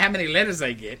about how many letters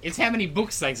they get. It's how many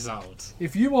books they sold.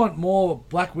 If you want more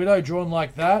Black Widow drawn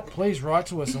like that, please write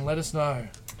to us and let us know.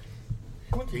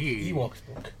 Ewoks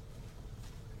book.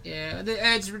 Yeah,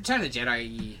 it's Return of the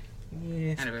Jedi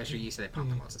Yeah. anniversary year, so they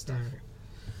pump lots of stuff.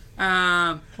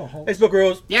 Let's book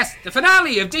rules. Yes, the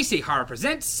finale of DC Horror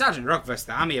Presents Sergeant Rock vs.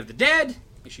 the Army of the Dead,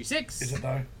 issue 6. Is it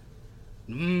though?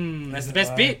 That's the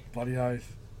best bit. Bloody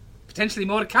oath. Potentially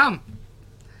more to come.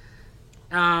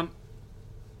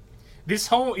 This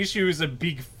whole issue is a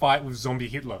big fight with zombie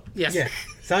Hitler. Yes. Yeah.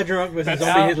 Sergeant Rock versus That's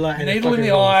Zombie Hitler and Needle in fucking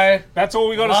the horse. eye. That's all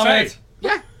we got to Love say. it.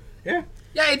 Yeah. Yeah.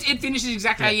 Yeah, it finishes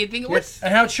exactly how you'd think it would. Yes.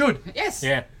 And how it should. Yes.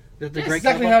 Yeah. That's the Yes. great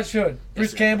Exactly cover. how it should.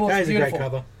 Bruce Campbell, That it's is a great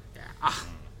beautiful. cover.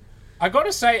 I got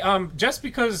to say, just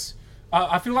because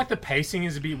I feel like the pacing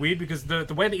is a bit weird because the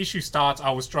way the issue starts, I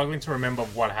was struggling to remember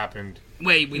what happened.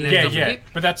 We left Yeah, off a yeah. bit.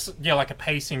 But that's, like a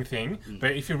pacing thing.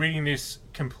 But if you're reading this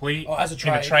complete Oh, as a in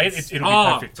trade, a trade, it's- it'll be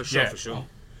Oh, perfect. for sure, Yeah. for sure.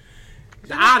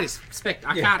 The art is I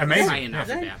Yeah, can't amazing. say enough Is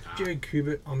that about that. Jerry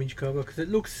Kubert homage cover? Because it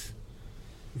looks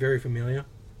very familiar.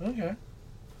 Okay.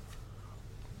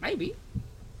 Maybe.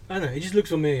 I don't know. It just looks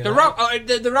familiar. The Rock,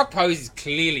 the Rock pose is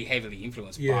clearly heavily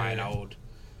influenced by Yeah. an old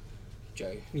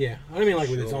Joe. Yeah. I don't mean like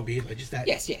with Sure. a zombie Hitler. Just that.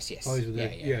 Yes. Pose with Yeah,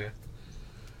 it. yeah. Yeah.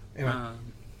 Anyway.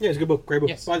 Um, Yeah, it's a good book. Great book.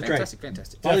 yes, Buy the trade. fantastic.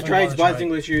 Buy the Definitely trades. buy Buy the the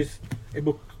single issues. A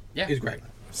book Yeah. is great.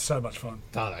 So much fun.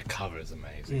 Oh, that cover is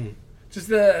amazing. Just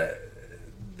the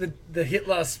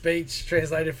Hitler speech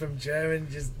translated from German,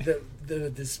 just the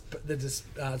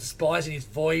despise in his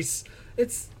voice.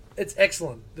 It's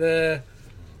excellent. That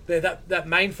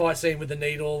main fight scene with the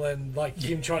needle and like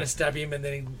him trying to stab him and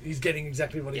then he's getting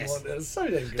exactly what he Yes. wanted. It's so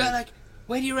damn good. But, like,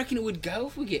 where do you reckon it would go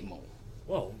if we get more?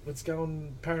 Well, it's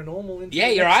going paranormal. Into Yeah,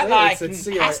 the you're next right. level. Like, it's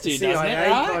it has to, doesn't it?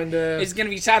 Right? kind of. It's going to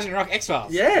be Sergeant Rock X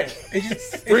Files. Yeah, It's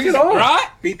just bring it on. Right?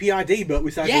 BPID, but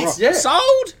with Sergeant Yes. Rock.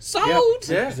 Yeah. Sold.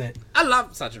 Yeah. 100%. I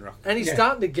love Sergeant Rock. And he's Yeah.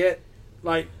 starting to get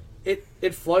like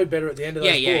it flowed better at the end of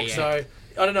those Yeah, books. yeah. So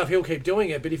I don't know if he'll keep doing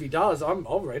it, but if he does, I'll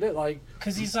read it. Like,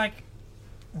 Because he's like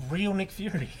real Nick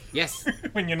Fury. Yes.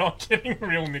 when you're not getting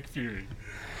real Nick Fury.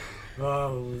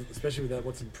 oh, especially with that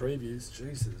what's in previews.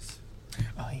 Jesus.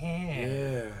 Oh, yeah.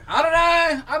 Yeah. I don't know.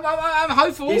 I'm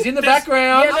hopeful. He's in the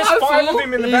background. Yeah, there's I'm 5 of hopeful.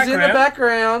 him in the He's in the background.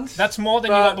 background. That's more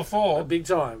than you But- got before. Big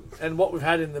time. And what we've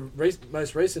had in the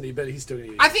most recently, but he's still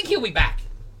going to I think he'll be back.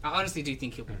 I honestly do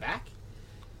think he'll be back.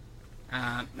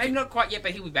 Maybe not quite yet,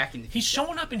 but he'll be back in the future. He's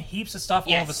showing up in heaps of stuff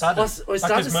all of a Yes. sudden. Plus, we like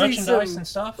start there's to see merchandise some, and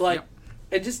stuff. like, Yep.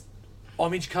 and just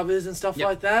homage covers and stuff Yep.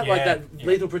 like that. Like Yeah, that yeah.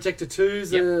 Lethal Protector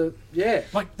 2's, yeah.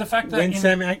 Like the fact that When in-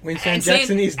 Sam And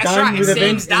Jackson is that's done right, with and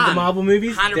events Sam's in the done. Marvel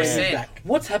movies, 100%. they're back.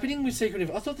 What's happening with Secret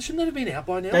Invasion? I thought they shouldn't have been out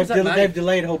by now. They've, Was that May? they've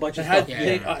delayed a whole bunch They of had, stuff.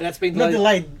 Yeah. that's been Not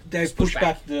delayed. delayed. They've It's pushed pushed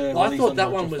back the. I release thought on that a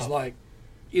bunch one of was stuff. like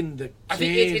in the I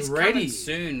think can it's ready. coming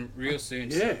soon, real soon.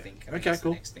 Yeah. I think. I think Okay, it's the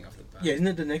cool. next thing off the bat. Yeah, isn't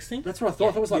it the next thing? That's what I thought.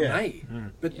 I thought it was like Yeah. May,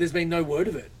 but there's been no word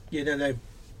of it. Yeah, no, they've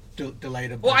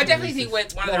delayed a bunch Well, I of definitely think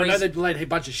releases. one of No, the I know they reasons, delayed a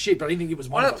bunch of shit, but I didn't think it was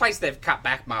one one of the of them. places they've cut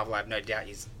back Marvel, I have no doubt,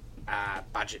 is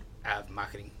budget of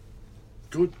marketing.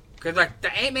 Good, Because like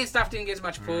the Ant-Man stuff didn't get as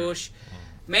much push.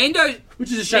 Mando,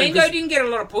 which is a shame. Mando 'Cause didn't get a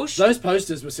lot of push. those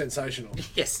posters were sensational.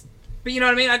 Yes. But you know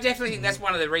what I mean? I definitely think that's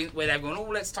one of the reasons where they've gone, oh,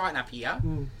 let's tighten up here.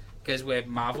 Because we're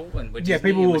Marvel and we're Yeah, Disney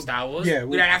people and we're will- Star Wars. yeah, we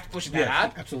we- don't have to push it that Yeah,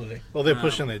 hard. absolutely. Well, they're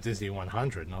pushing their Disney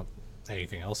 100, not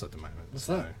anything else at the moment. What's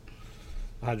that?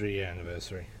 100-year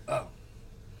anniversary. Oh,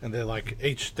 And they're like,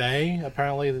 each day,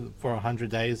 apparently, for 100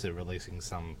 days, they're releasing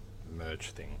some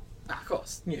merch thing. Of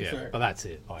course. Yeah, Yeah, so, but that's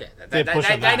it. Like, Yeah, they're they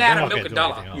pushing know that. how They're to not milk gonna a do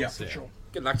dollar. anything yeah, else, for sure.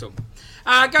 Good luck to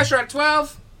them. Ghost Rider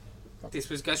 12. This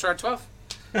was Ghost Rider 12.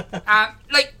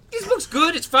 Like, this looks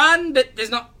good, it's fun, but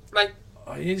there's not, like,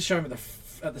 oh, you need to show him at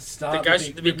the start.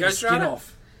 The big Ghost skin Rider?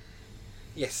 off.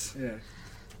 yes. Yeah.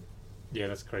 Yeah,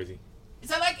 that's crazy.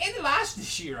 So, like, in the last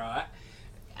issue, right?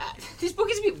 This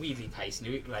book is a bit weirdly paced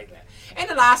like that. In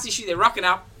the last issue, they're rocking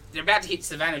up, they're about to hit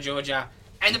Savannah, Georgia,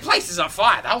 and the place is on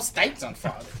fire. The whole state's on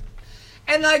fire.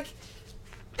 And, like,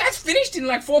 that's finished in,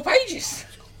 like, 4 pages.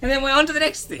 And then we're on to the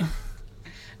next thing.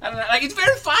 I don't know, like, it's a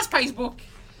very fast-paced book.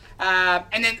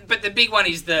 And then, but the big one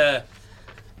is the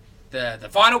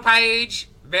final page.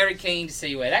 Very keen to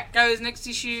see where that goes next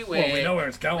issue. Where,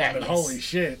 it's going, Yeah, yes.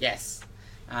 shit. Yes.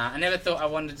 I never thought I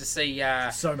wanted to see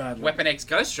So badly. Weapon X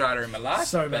Ghost Rider in my life.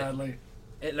 So but badly.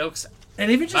 It looks And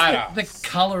even just Badass. the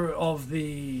colour of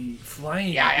the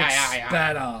flame. Yeah.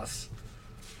 Badass.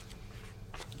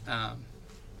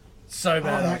 So Oh,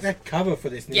 badass. that cover for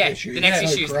this new yeah. issue. The next is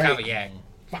so issue is the great. cover. Yeah,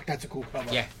 Fuck, that's a cool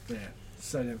cover. yeah. Yeah.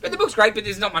 So damn But the cool. book's great, but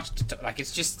there's not much to like.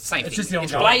 It's just the same It's thing. just the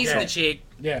It's ongoing, Blaze yeah. and the chick,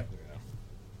 Yeah.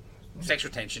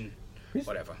 sexual tension,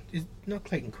 whatever. It's not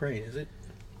Clayton Crane, is it?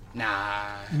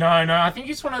 Nah. No, I think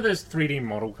it's one of those 3D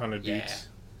model kind of dudes.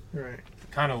 Right.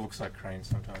 Kind of looks like Crane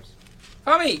sometimes.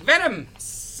 For me, Venom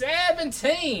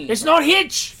 17. It's not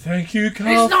Hitch! Thank you,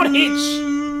 Carl. It's not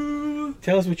Hitch!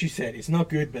 Tell us what you said. It's not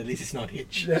good, but at least it's not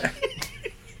Hitch. I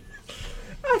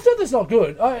thought that's not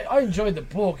good. I enjoyed the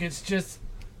book. It's just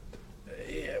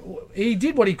he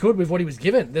did what he could with what he was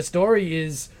given. The story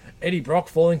is Eddie Brock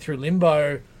falling through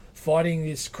limbo, fighting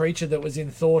this creature that was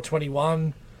in Thor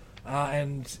 21,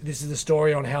 and this is the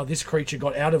story on how this creature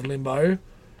got out of limbo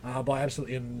by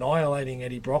absolutely annihilating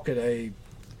Eddie Brock at a.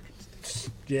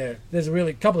 Yeah, there's a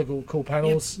really couple of cool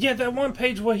panels. Yeah, that one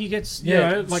page where he gets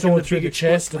Yeah, like sword in through the big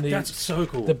chest explosion, and the- that's so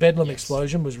cool. The Bedlam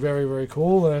explosion was very, very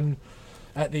cool, and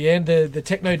at the end, the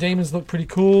Techno Demons looked pretty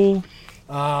cool.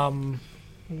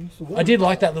 I did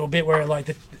like that little bit where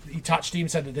like he touched him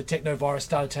so that the Techno virus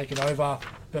started taking over,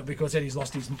 but because Eddie's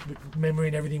lost his memory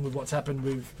and everything with what's happened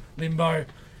with Limbo,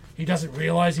 he doesn't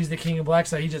realise he's the King of Black,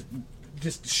 so he just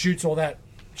shoots all that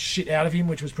shit out of him,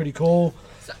 which was pretty cool.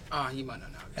 So, you might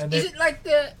not know. And Is then- it like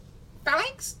the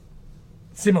Phalanx?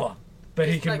 Similar, but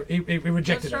he It's can like- he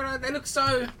rejected Ghost it. Rider, they look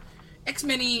so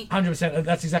X-Men-y. 100%.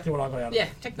 That's exactly what I got out of Yeah, it.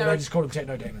 Techno- But I just called them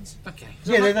Techno Demons. Okay.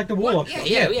 Yeah, they're like the What? Warlock.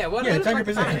 Yeah. What Yeah, it it's looks like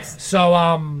the 100%. Phalanx.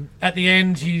 So at the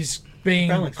end, he's being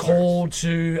Phalanx called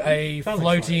to a Phalanx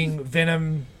floating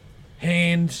venom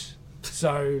hand.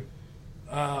 So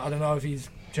I don't know if he's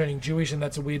turning Jewish and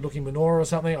that's a weird looking menorah or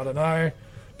something. I don't know.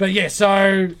 But yeah,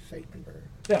 so Satan, bro.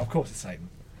 yeah, of course it's Satan.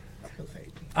 Fucking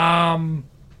Satan.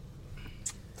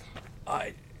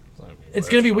 It's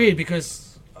going to be weird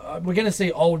because we're going to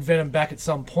see old Venom back at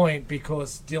some point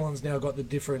because Dylan's now got the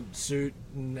different suit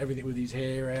and everything with his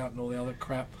hair out and all the other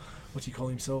crap. What's he call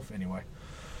himself? Anyway.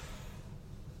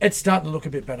 It's starting to look a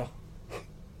bit better.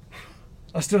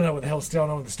 I still don't know what the hell's going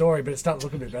on with the story, but it's starting to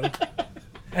look a bit better.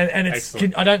 And it's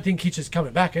Excellent. I don't think Kitch is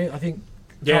coming back. I think I'm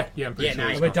pretty Yeah, sure. no,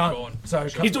 he's we're not. done. gone. So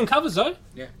He's doing covers though.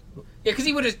 Yeah, because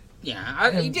he would have.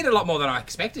 Yeah, he did a lot more than I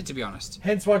expected, to be honest.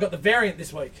 hence why I got the variant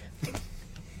this week.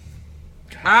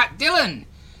 Dylan.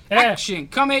 Action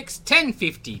Comics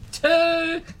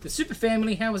 1052. The Super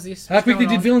Family. How was this? How What's quickly going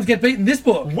did on? villains get beaten this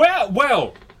book?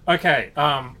 Well, okay.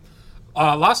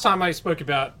 Last time I spoke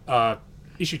about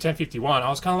issue 1051, I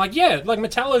was kind of like, yeah, like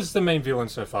Metallo's the main villain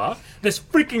so far. There's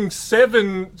freaking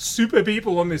 7 super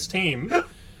people on this team.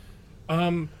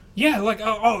 Yeah, like,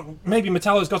 maybe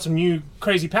Metallo's got some new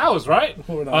crazy powers, right?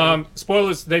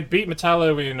 Spoilers, they beat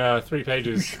Metallo in 3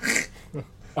 pages.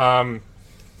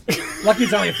 Lucky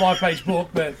it's only a 5-page book,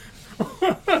 but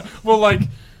Well, like,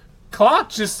 Clark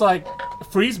just, like,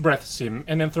 freeze breaths him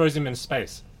and then throws him into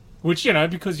space. Which, you know,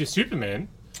 because you're Superman.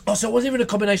 oh, so it wasn't even a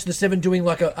combination of the 7 doing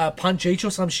like a punch each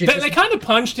or some shit. They kind of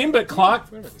punched him, but Clark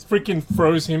freaking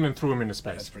froze him and threw him into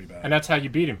space. That's pretty bad. And that's how you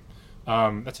beat him.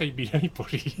 That's how you beat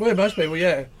anybody. Well, most people,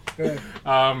 yeah.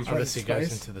 Unless he goes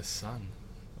Space. into the sun.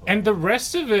 And the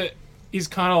rest of it is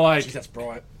kind of like... Jeez, that's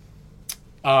bright.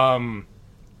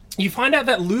 You find out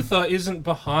that Luthor isn't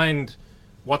behind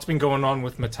what's been going on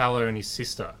with Metallo and his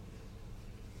sister.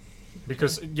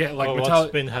 Because, yeah, like, What's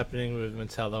Metallo... been happening with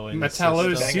Metallo and his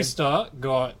Metallo's sister? sister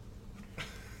got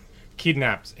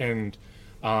kidnapped, and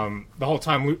the whole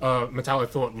time Metallo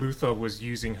thought Luthor was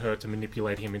using her to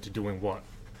manipulate him into doing what,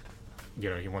 you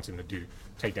know, he wants him to do,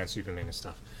 take down Superman and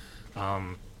stuff.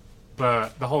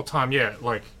 But the whole time, yeah,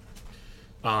 like,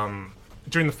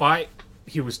 during the fight,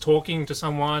 he was talking to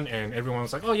someone, and everyone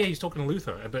was like, oh yeah, he's talking to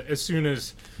Luthor. But as soon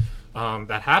as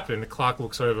that happened, Clark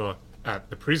looks over at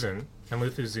the prison, and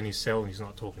Luthor's in his cell, and he's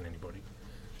not talking to anybody.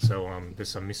 So there's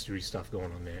some mystery stuff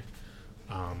going on there.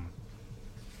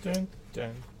 Dun,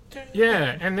 dun, dun.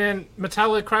 Yeah, and then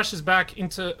Metallo crashes back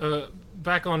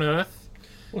on Earth.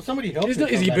 Well, somebody helped. Is him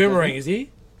he come back, boomerang, doesn't is he?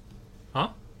 Huh?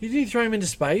 Did he throw him into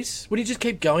space? Would he just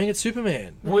keep going? It's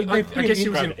Superman. Well, They I put him guess in he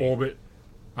was in gravity. orbit.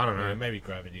 I don't know. Maybe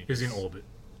gravity. He was in orbit.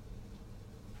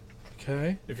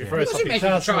 Okay. If you Yeah. throw Doesn't something make him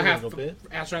fast a try little bit.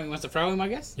 how strong he wants to throw him, I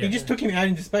guess. he? He just took him out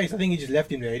into space. I think he just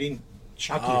left him there. He didn't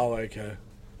chuck Oh, okay.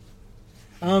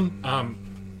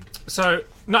 him. So,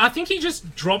 no, I think he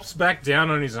just drops back down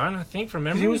on his own, I think, from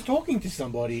memory. He was talking to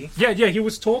somebody. Yeah, he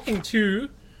was talking to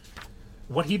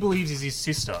what he believes is his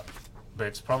sister, but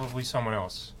it's probably someone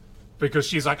else. Because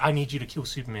she's like, I need you to kill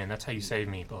Superman, that's how you save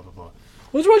me, blah, blah, blah.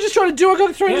 What's what I was just trying to do? I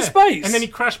got thrown into Yeah. space. And then he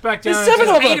crashed back down. There's 7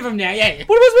 into- of Eight them. of them now, yeah.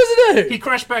 What am I supposed to do? He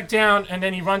crashed back down, and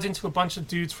then he runs into a bunch of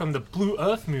dudes from the Blue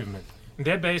Earth movement. And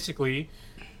they're basically...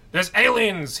 There's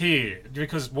aliens here!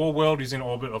 Because Warworld is in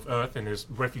orbit of Earth, and there's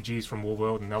refugees from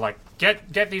Warworld, and they're like,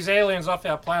 get these aliens off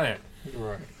our planet.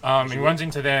 Right. He runs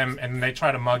into them, and they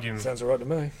try to mug him. Sounds alright to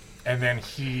me. And then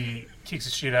he kicks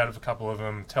the shit out of a couple of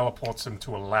them, teleports them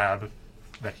to a lab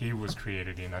that he was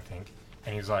created in, I think.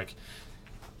 And he's like,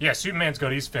 yeah, Superman's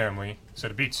got his family, so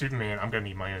to beat Superman, I'm going to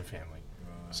need my own family.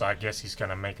 So I guess he's going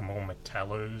to make them all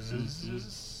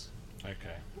Metallos.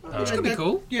 Okay. Which could be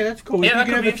cool. Yeah, that's cool. Yeah, If that you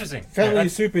could can be have a interesting. Family Yeah,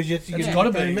 of supers, yes, you It's can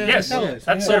gotta have be. man Yes, fellas,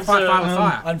 that's yeah. so- Fight fire with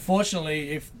fire.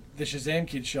 Unfortunately, if the Shazam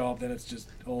kids show up, then it's just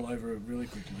all over really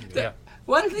quickly. Yeah.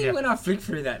 One thing Yeah. when I flicked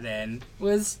through that then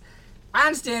was, I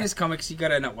understand as comics you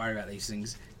gotta not worry about these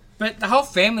things, but the whole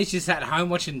family's just at home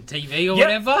watching TV or Yep.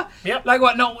 whatever. Yep. Like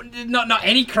what? Not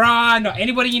any crime, not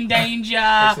anybody in danger.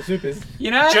 Extra supers.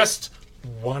 You know, Just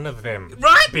one of them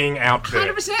Right? being out there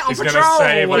 100% on is gonna patrol or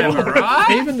save whatever, everyone.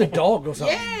 right? Even the dog or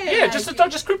something. Yeah,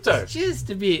 Just Crypto. just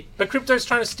a bit. But Crypto's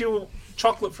trying to steal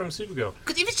chocolate from Supergirl.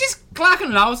 Because if it's just Clark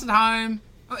and Lois at home,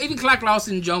 or even Clark, Lois,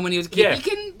 and John when he was a kid, Yeah. he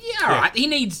can, alright, he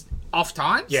needs off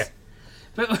times. Yeah.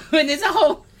 But when there's a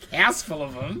whole house full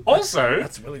of them, Also,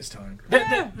 That's Willie's time.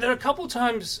 there are a couple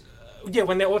times,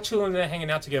 when they're all chilling and they're hanging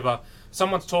out together,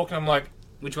 someone's talking, I'm like,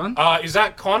 which one? is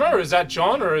that Connor, or is that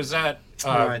John, or is that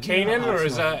Right. Keenan, No, or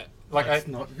it's is not. that... Like, It's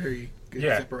not very good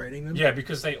Yeah. at separating them. Yeah,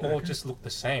 because they all just look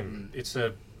the same. It's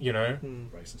a,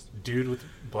 Racist. dude with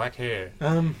black hair.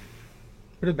 What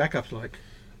are the backups like?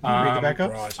 Did you read the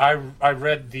backups? right. I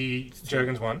read the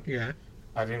Jurgens one. Yeah.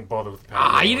 I didn't bother with the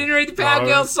Power Girl You one. didn't read the Power No.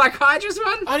 Girl psychiatrist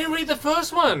one? I didn't read the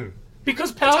first one.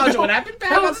 Because I Power told you Girl... what happened.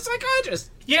 Power Girl's a psychiatrist.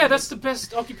 Yeah, that's the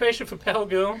best occupation for Power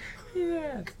Girl.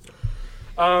 Yeah.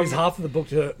 Is half of the book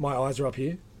to my eyes are up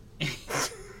here?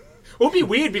 It would be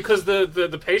weird because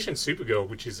the patient's Supergirl,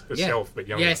 which is herself but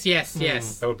younger. Yes,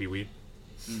 yes. That would be weird.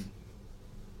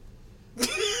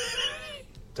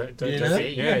 don't, Yeah.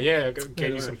 don't, yeah, I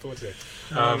gave you some thoughts there.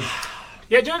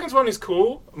 Yeah, Jurgens one is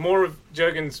cool. More of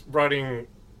Jurgens writing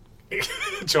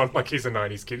John like he's a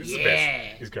 90s kid. It's the Yeah.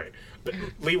 best. He's great. But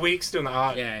Lee Weeks doing the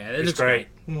art. Yeah, that it's looks great.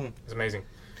 great. It's amazing.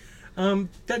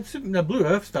 The Blue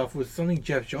Earth stuff was something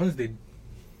Jeff Johns did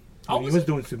Oh, when he was was it?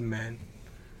 doing Superman.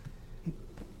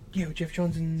 Yeah, with Jeff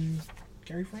Johns and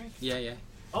Gary Frank. Yeah.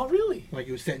 Oh, really? Like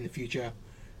it was set in the future,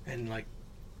 and like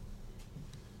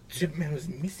Superman was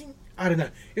missing. I don't know.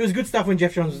 It was good stuff when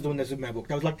Jeff Johns was doing the Superman book.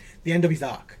 That was like the end of his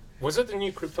arc. Was it the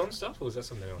new Krypton stuff, or was that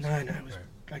something else? No, it was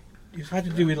like It had to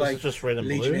do with Was like it just red and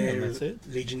blue, and that's it?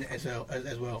 Legion as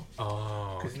well.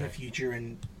 Oh, Because in the okay. future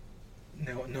and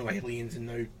no aliens and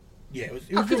no. Yeah, it was.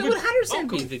 It Oh, was because it good. would 100%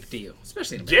 be a big deal,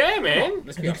 especially in America. Yeah, man.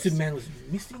 Let's I be think honest. Superman was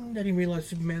missing. I didn't realize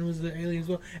Superman was the alien as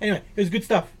well. Anyway, it was good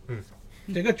stuff.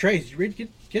 They got trays. You read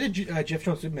get a Jeff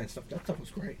Johns Superman stuff. That stuff was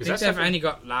great. I Is think that they've something? only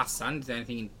got Last Sun. Is there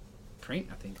anything in print?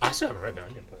 I think. I still haven't read that. I'm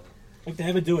gonna play If they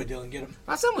ever do it, Dylan, get them.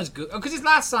 Last Sun was good. Oh, because it's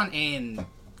Last Sun and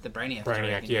the Brainiac. that. trade,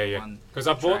 I Brainiac, think, yeah. one Because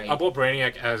I trade. bought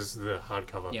Brainiac as the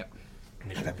hardcover. Yep.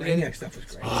 initially. That Brainiac stuff was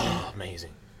great. Oh,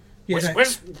 amazing. Yeah,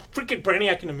 Where's freaking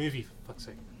Brainiac in the movie? For fuck's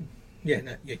sake.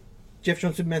 yeah. Jeff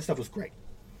Johns Superman stuff was great.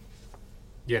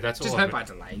 Yeah, that's Just all. hurt by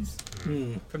delays.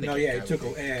 From the No, yeah, get-go it took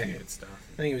with a. the Yeah, Kubert stuff.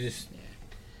 I think it was just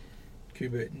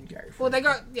Kubert and Gary. Well, they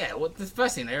got the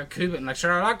first thing they got Kubert and like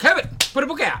sure, like Kubert, put a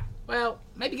book out. Well,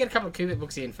 maybe get a couple of Kubert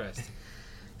books in first.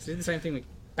 So did the same thing with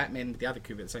Batman with the other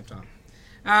Kubert at the same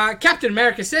time. Captain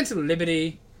America: Sense of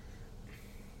Liberty.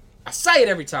 I say it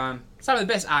every time. Some of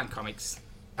the best art in comics.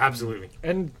 Absolutely.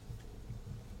 And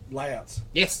layouts.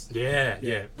 Yes. Yeah.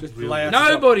 Just Really layouts. good. is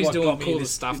Nobody's what doing got me in cooler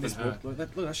this- stuff in this than her. book.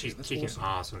 Look, that She's shit, that's kicking awesome.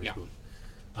 ass when Yeah. it's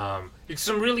good. It's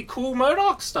some really cool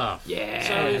MODOK stuff. Yeah.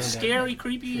 So scary,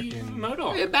 creepy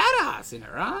MODOK. They're badass in it,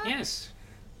 right? Yes.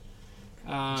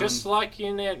 Um, Just like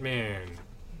in Ant-Man.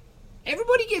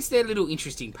 everybody gets their little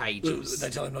interesting pages. They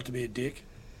tell him not to be a dick.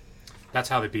 That's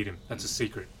how they beat him. That's a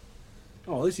secret.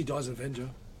 Oh, at least he dies an Avenger.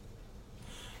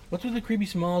 What's with the creepy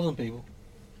smiles on people?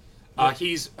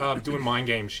 He's doing mind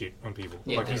game shit on people.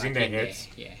 Yeah, like he's in their there, heads,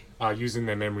 Yeah. using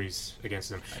their memories against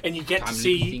them. And you get to Time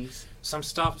see things. some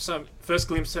stuff, some first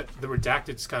glimpse at the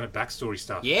Redacted's kind of backstory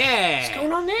stuff. Yeah. What's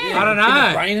going on there? I don't With know.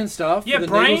 the brain and stuff. Yeah, with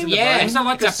the brain, needles in the Yeah, brain. Is that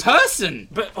like it's a person.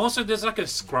 But also, there's like a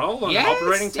scroll on Yes, the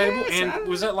operating table, yes, I and don't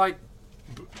was that like,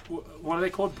 what are they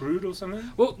called, Brood or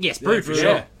something? Well, yes, Brood for Brood.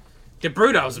 sure. Yeah. The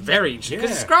Brood I was very interested because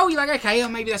Yeah. the scroll you're like okay,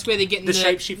 maybe that's where they're getting The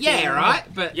shapeshifting. Yeah, right.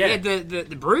 But Yeah. yeah,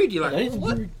 the Brood you're That like is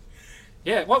what? weird.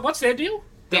 Yeah. What's their deal?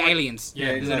 They're aliens. Yeah,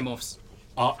 the exactly. xenomorphs.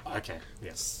 Oh, okay.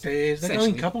 Yes. They're the only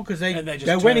Essentially. couple because And they just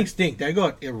they went turn- extinct. They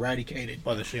got eradicated.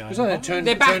 By the Shi'ar. It's not that turn,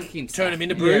 They're back turn, in turn him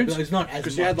into Yeah, broods. but it's not as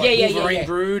Because much. you had like Yeah, yeah, Wolverine yeah.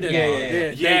 brood and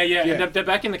Yeah. yeah. They're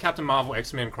back in the Captain Marvel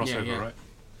X-Men crossover, yeah. right?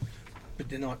 But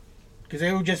they're not because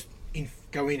they will just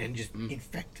go in and just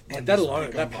infect. Like and that just alone,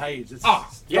 take that over. page. It's, Oh,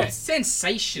 Yeah. it's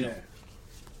sensational.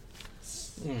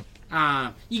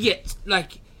 yeah. You get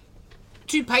like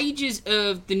 2 pages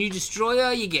of the new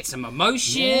Destroyer. You get some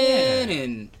emotion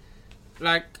and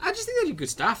like I just think they did good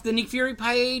stuff. The Nick Fury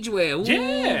page where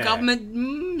Yeah.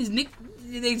 government is Nick.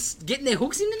 They're getting their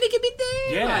hooks in the Nick a bit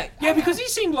there. Yeah. Like, Yeah, because he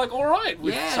seemed like all right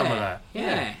with yeah, some of that.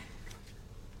 Yeah.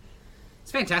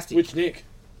 It's fantastic. Which Nick?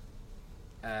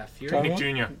 Fury? Tom- Nick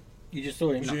Jr. You just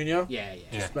saw him Junior? Yeah, yeah.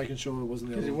 Yeah. Just making sure it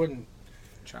wasn't the because other it one. wouldn't.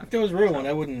 Try. If there was a real one,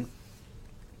 I wouldn't.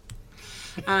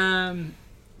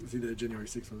 Was he there January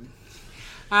 6th,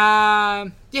 I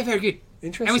think? Yeah, very good.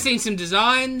 Interesting. And we've seen some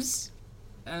designs.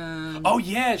 Oh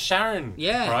yeah, Sharon.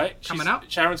 Yeah, right. coming up.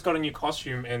 Sharon's got a new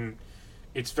costume, and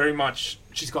it's very much.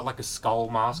 She's got like a skull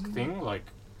mask thing, like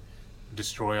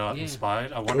Destroyer Yeah.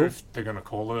 inspired. I wonder Cool. if they're gonna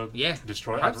call her Yeah,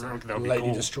 Destroyer. I I hope so. don't know. That would be Lady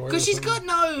cool. Destroyer. Because or she's something.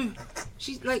 got no.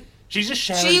 She's like. She's just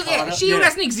Sharon. Shield, Carter. Shield yeah.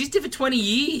 hasn't existed for 20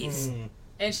 years.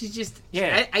 And she's just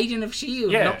Yeah. agent of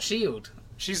Shield, Yeah. not Shield.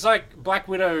 She's like Black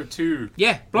Widow too.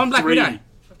 Yeah, blonde Black 3. Widow.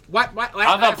 White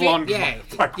Other outfit, blonde yeah.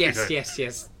 Black yes, Widow.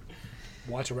 yes.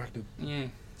 White arachnid. Yeah.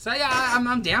 So yeah,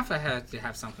 I'm down for her to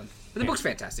have something. But the book's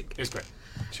fantastic. It's great.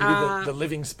 She'll be the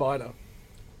living spider.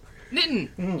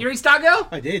 Nitin, you read Stargirl?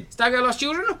 I did. Stargirl Lost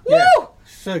Children? Yeah. Woo!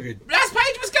 So good. Last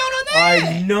page, what's going on I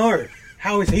there? know.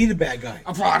 How is he the bad guy?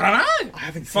 I don't know. I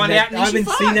haven't seen Find that. out in I haven't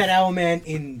issue seen 5. that Owlman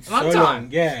in so Long time. long.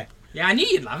 Yeah, Yeah, I knew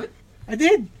you'd love it. I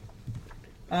did.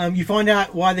 You find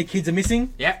out why the kids are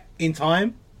missing Yep. in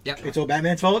time. Yep. It's all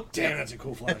Batman's fault. Damn, that's a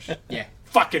cool flash. Yeah.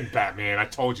 Fucking Batman. I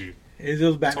told you. It's all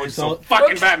Told you Batman's so. fault.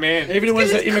 Fucking Batman. Even when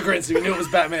it's the immigrants, we knew it was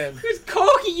Batman. It's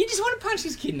Corky. You just want to punch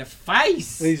this kid in the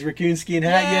face. With his raccoon skin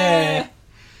hat. Yeah.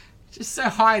 Just so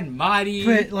high and mighty.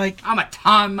 But like I'm a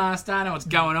time master. I know what's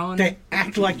going on. they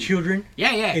act like children.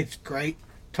 Yeah, yeah. It's great.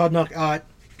 Todd Knock art,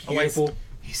 Always. beautiful.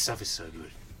 His stuff is so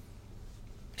good.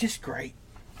 Just great.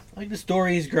 Like the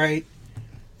story is great.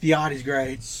 The art is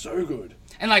great. So good.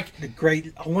 And like, The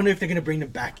great. I wonder if they're gonna bring them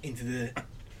back into the.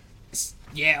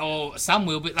 yeah, or some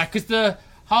will, but like, because the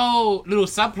whole little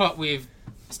subplot with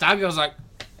Stargirl's like,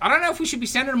 I don't know if we should be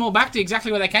sending them all back to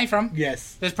exactly where they came from.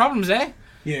 Yes. There's problems there.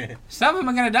 Yeah. Some of them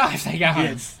are going to die if they go home.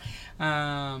 Yes.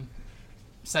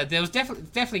 So there was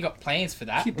definitely got plans for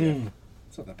that.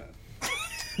 It's not that bad.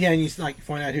 Yeah, and you like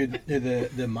find out who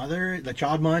the mother, the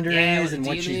childminder Yeah, is, what and the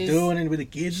what deal she's is. doing, and with the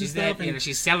kids She's and there, stuff. you know, And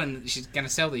she's selling. She's going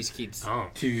to sell these kids. Oh.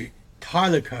 to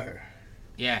Tylerco,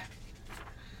 Yeah.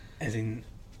 as in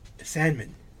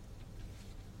Sandman,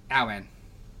 Owlman.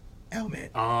 Owlman.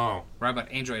 Oh, Robot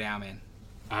Android Owlman.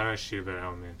 I don't know shit about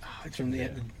Owlman. Oh, it's from the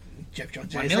Jeff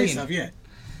Johns 1 JSA million. stuff, yeah.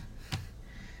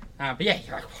 But yeah,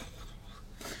 you're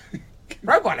like,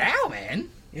 Robot Owlman?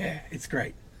 Yeah, it's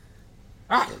great.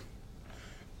 Oh,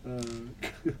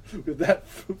 With that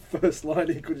first line,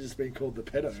 he could have just been called the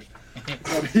pedo.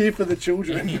 I'm here for the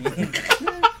children.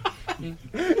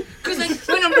 because like,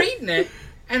 when I'm reading it,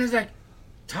 and it's like,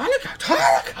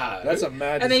 Tylerco. That's a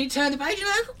mad. And then you turn the page and you're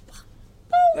like,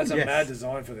 That's a Yes. mad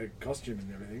design for the costume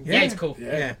and everything. yeah, it's cool.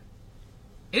 Yeah. Yeah.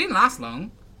 It didn't last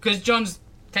long, because Johns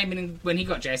came in and, when he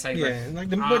got JSA, Yeah, like, like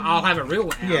the- I'll have a real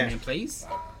Owlman, Yeah. please.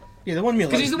 Yeah, the 1 million.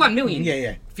 Because he's the 1 million Yeah,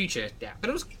 yeah. future, yeah. But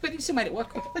he still made it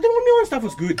work. Like the 1 million stuff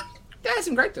was good. That had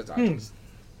some great designs.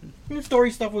 And the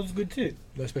story stuff was good too.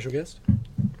 No special guest.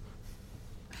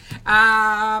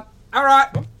 All right.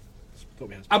 Thought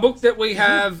we had A book that we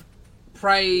have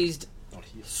praised not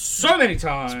here. so many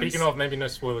times. Speaking of, maybe no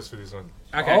spoilers for this one.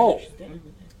 Okay. Oh,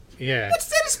 Yeah. What's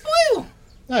that a spoil?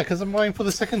 No, because I'm waiting for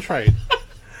the second trade.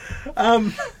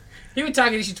 Here with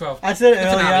Target issue 12. I said it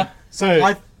It's an earlier. army.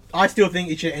 So, I still think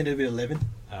it should have ended with 11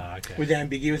 okay. with the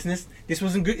ambiguousness. This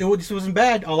wasn't good. This wasn't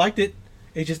bad. I liked it.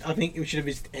 It's just I think it should have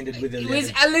just ended with It 11.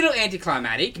 was a little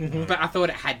anticlimactic, but I thought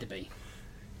it had to be.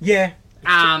 Yeah,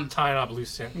 Tying up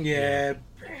loose ends. yeah,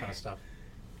 Kind of stuff.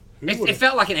 It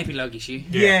felt like an epilogue issue.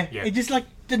 yeah. yeah. It just like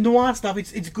the noir stuff.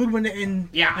 It's good when they end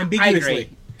Yeah, I ambiguously. agree.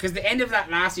 Because the end of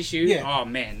that last issue, Yeah. oh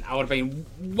man, I would have been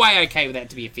way okay with that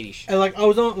to be a finish. And like I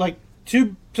was on like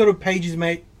 2 sort of pages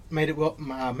made it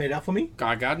up for me.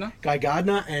 Guy Gardner? Guy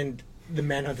Gardner and the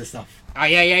Manhunter stuff. Oh,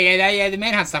 yeah. The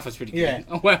Manhunt stuff was pretty good. Yeah.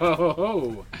 Oh,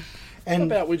 whoa. how And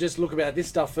about we just look about this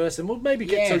stuff first, and we'll maybe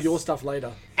get to Yes. your stuff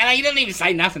later. And you don't even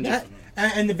say nothing. that,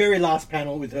 Different. and the very last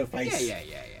panel with her face. Yeah.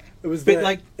 It was But, the,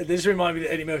 like- it just reminded me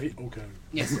of Eddie Murphy. Okay.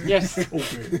 Yes.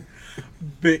 Okay.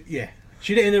 But yeah,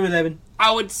 should have ended with 11.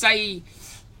 I would say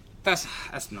that's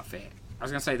not fair. I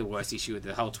was going to say the worst issue of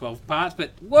the whole 12 parts, but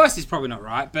worst is probably not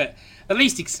right, but at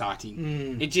least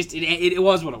exciting. It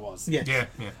was what it was. Yeah. Yeah.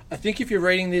 I think if you're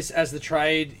reading this as the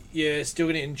trade, you're still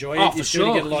going to enjoy it. Oh, you're for still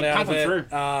going to sure, get a lot you're out of pumping it. through.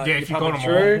 Yeah, you're if you've pumping got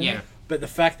 'em all, through. Yeah. But the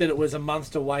fact that it was a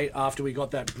month to wait after we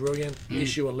got that brilliant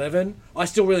issue 11, I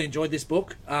still really enjoyed this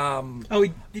book. Oh,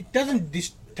 it doesn't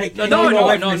take No, anything no,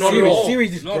 away no, from the not at series. all.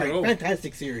 Series is Not at great. all.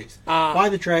 Fantastic series. Buy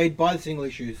the trade, buy the single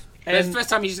issues. And it's and the first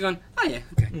time you've just gone, oh yeah,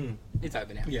 okay. It's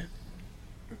over now. Yeah.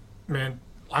 Man,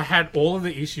 I had all of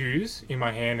the issues in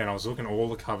my hand and I was looking at all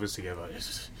the covers together. It's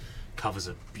just, covers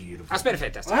are beautiful. That's better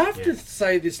fantastic. I have Yeah. to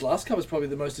say this last cover is probably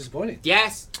the most disappointing.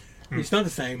 Yes. It's not the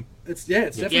same. It's Yeah,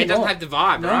 definitely it doesn't not. have the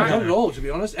vibe, No, right? not at all, to be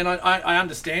honest. And I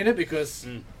understand it because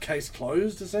case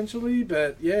closed essentially.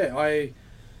 But yeah, I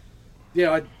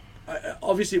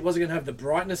obviously it wasn't going to have the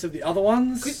brightness of the other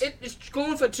ones. 'Cause it's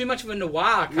going for too much of a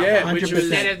noir cover. Yeah, which 100%. was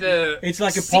Instead of the It's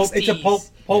like a pulp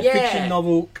 60s. pulp Yeah. fiction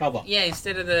novel cover. Yeah,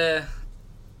 instead of the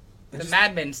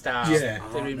Mad Men style Yeah.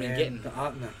 that we've been man, getting. the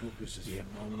art in that book was just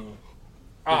phenomenal.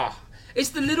 Oh, it's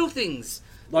the little things.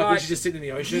 Like when she's just sitting in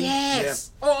the ocean.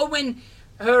 Yes. Or when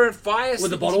her and Fire With the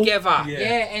sit bottle? together. Yeah. Yeah,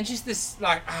 and just this,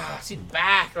 like, sit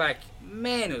back. Like,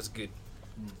 man, it was good.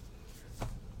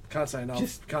 Can't say enough.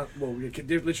 Just-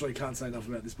 Literally can't say enough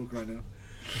about this book right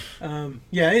now.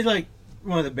 Yeah, it's like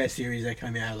one of the best series that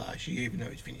came out last year, even though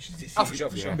it finishes this year. Oh, for sure,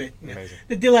 for sure. But, yeah. Amazing.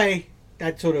 The delay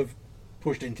that sort of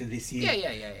pushed into this year.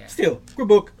 Yeah. Still, good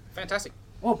book. Fantastic.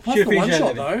 Well, plus Should've the one finished shot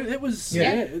at though, it was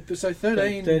Yeah. so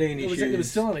 13. 13 it was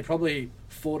issues. still only probably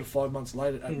 4 to 5 months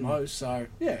later at most. So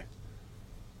yeah.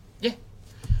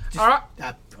 All right.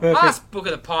 Perfect. Last book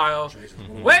of the pile.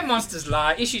 Where Monsters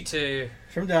Lie, issue 2.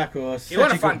 From Dark Horse. If you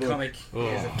want a Such fun good book. comic,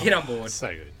 Oh, get on board.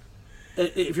 so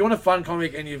good. If you want a fun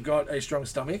comic and you've got a strong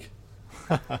stomach,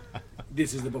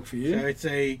 this is the book for you. So it's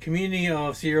a community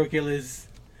of serial killers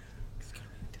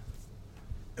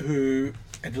who,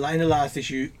 at the end of the last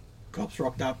issue, cops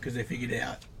rocked up because they figured it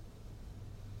out.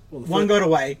 Well, the One first- got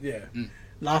away, Yeah.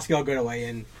 last girl got away,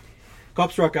 and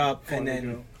cops rock up, and Final then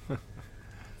girl.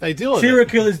 They deal with serial it.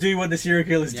 killers do what the serial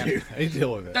killers Yeah. do. They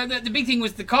deal with it. The big thing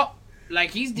was the cop.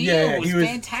 Like, his deal Yeah, was he was-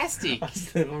 fantastic.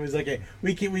 I was like, okay,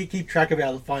 we keep track of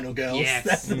our final girls. Yes.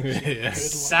 That's the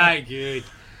Yes. So good.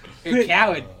 A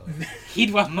coward.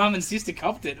 Hid what mum and sister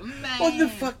copped it. Man. What the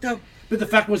fucked up? But the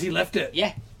fact was he left it.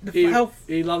 Yeah.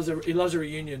 He loves a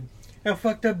reunion. How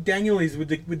fucked up Daniel is with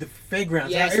the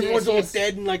fairgrounds. Yes, How everyone's yes, all yes.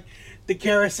 dead and like the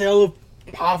carousel of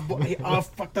half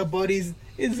fucked up bodies.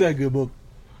 It's a good book.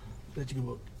 Such a good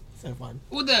book. So fun.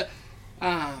 Or the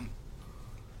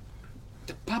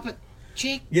puppet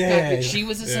chick. Yeah. That she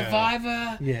was a Yeah.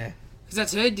 survivor. Yeah. Because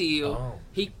that's her deal. Oh.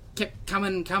 He kept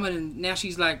coming, and now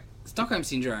she's like Stockholm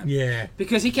syndrome. Yeah.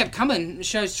 Because he kept coming, it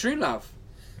shows true love.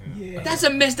 Yeah. That's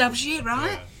some messed up shit,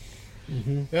 right?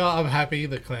 Yeah, I'm happy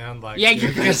the clown like Yeah,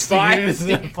 you gets can to use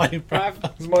and play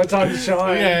private. It's my time to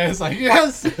shine. Yeah, it's like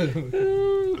yes.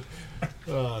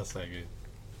 Oh, so good.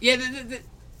 Yeah, the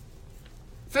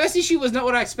first issue was not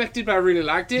what I expected, but I really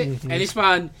liked it. And this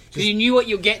one, because you knew what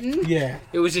you're getting, Yeah.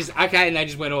 it was just, okay, and they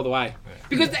just went all the way.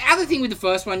 Because the other thing with the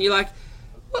first one, you're like,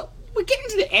 well, we're getting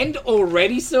to the end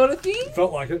already sort of thing.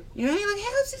 Felt like it. You know, you're like,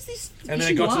 how is this And then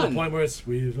issue it got to one? the point where it's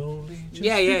we've only just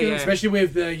Yeah, yeah, begun. yeah. Especially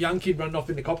with the young kid running off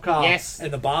in the cop car. Yes.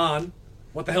 And the barn.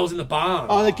 What the hell's in the barn?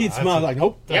 Oh, the kid's smart. Like,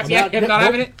 nope. Yep, I'm yep, not- not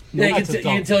having it. yeah, you that's can, a you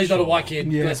can dog tell he's not a for white sure.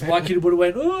 kid. Yeah. This white kid would have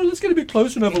went, oh, let's get a bit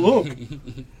closer and have a look.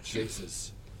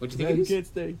 Jesus. What do you think it is? Kids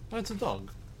do. Oh, it's a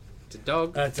dog. It's a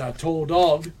dog. That's a tall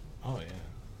dog. Oh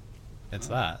yeah, it's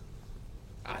that.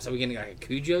 So we're getting like a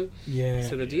Cujo Yeah.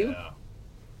 sort of deal? Yeah,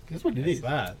 That's what it it's is.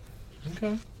 that.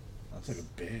 Okay. That's It's like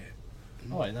a bear.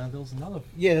 Oh wait, no, there was another.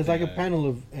 Yeah, there's like a Yeah. panel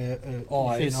of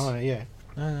Eyes. yeah.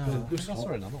 No, I saw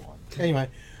another one. Anyway,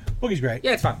 book is great.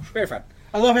 Yeah, it's fun. Very fun.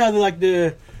 I love how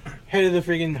the head of the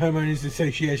friggin' homeowners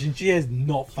association, she has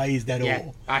not phased at Yeah.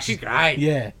 all. Ah, she's great.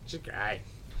 Yeah. She's great.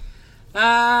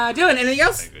 Dylan, anything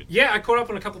else? Yeah, I caught up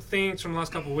on a couple of things from the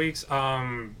last couple of weeks.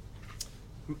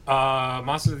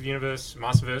 Masters of the Universe,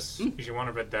 Masterverse. If you want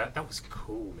to read that, that was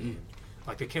cool, man.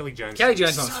 Like the Kelly Jones. Kelly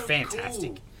Jones one so was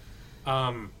fantastic. Cool.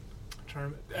 I'm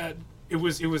trying to remember. It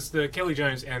was the Kelly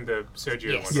Jones and the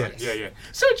Sergio Yes. one. Yes. Right? Yeah.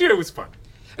 Sergio was fun.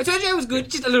 I told you it was good,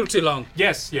 just a little too long.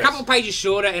 Yes. A couple of pages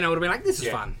shorter, and I would have been like, this is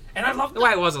Yeah. fun. And I love The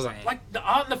way it was, I was like, like the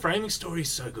art and the framing story is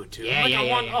so good too. Yeah, like, yeah, I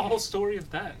yeah, want yeah. a whole story of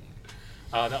that.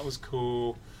 That was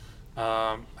cool.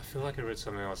 I feel like I read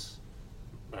something else,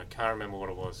 but I can't remember what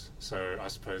it was. So I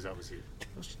suppose that was it.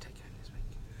 I should take home this week.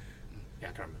 Yeah,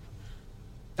 I can't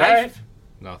remember. Dave?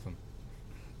 Nothing.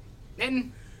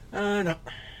 Then, No.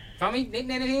 Tommy,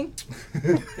 anything?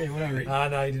 Yeah, what I read.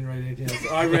 No, you didn't read anything else.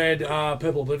 I read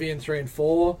Purple Oblivion 3 and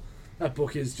 4. That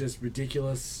book is just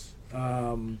ridiculous.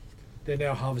 They're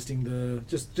now harvesting the...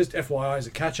 Just FYI as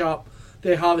a catch-up,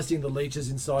 they're harvesting the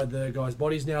leeches inside the guys'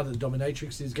 bodies now that the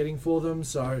dominatrix is getting for them.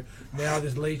 So now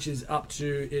this leech is up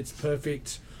to its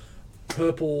perfect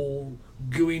purple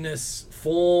gooiness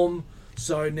form.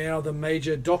 So now the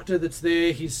major doctor that's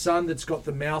there, his son that's got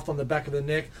the mouth on the back of the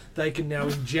neck, they can now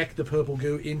inject the purple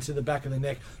goo into the back of the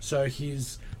neck so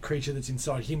his creature that's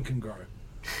inside him can grow.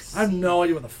 I have no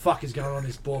idea what the fuck is going on in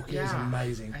this book. It is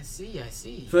amazing. I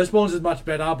see. Firstborn's is much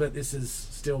better, but this is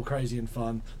still crazy and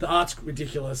fun. The art's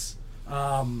ridiculous.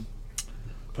 Purple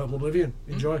Oblivion.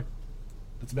 Enjoy.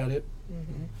 That's about it.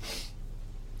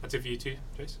 That's it for you too,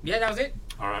 Jace. Yeah, that was it.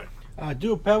 All right.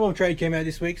 Do a Powerbomb trade came out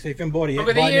this week, so if you haven't bought it yet, Book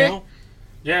of the buy year. it now.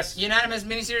 Yes. Unanimous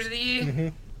miniseries of the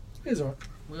year. It's alright.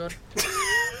 Weird.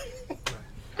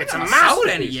 It's I a haven't sold any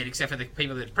masterpiece. yet, except for the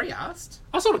people that pre-asked.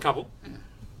 I sold a couple.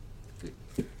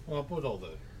 Well, I bought all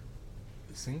the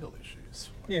single issues.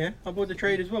 Yeah, I bought the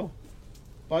trade as well.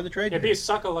 Buy the trade. Yeah, be a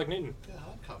sucker like Newton. Yeah,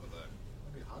 hardcover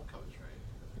though. Maybe a hardcover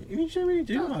trade. You should really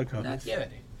do hardcovers. No, yeah, they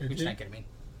do. We Did just you? don't get them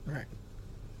in. Right.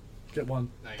 Get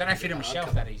one. Don't know fit on a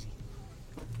shelf that easy.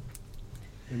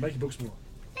 You make your books more.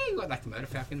 Yeah, you got like the Murder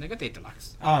Falcon. They got their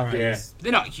deluxe. All right. Yeah.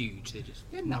 They're not huge. They're just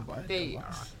they're not. bad, They're deluxe.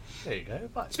 alright. There you go.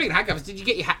 But Speaking of hardcovers, did you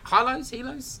get your Hilos?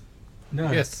 Helos? No.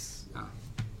 yes, Oh.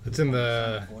 it's in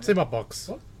my box.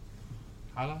 What?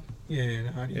 Hilo? Yeah, no,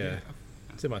 I didn't Yeah, get it.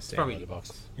 it's in my probably standard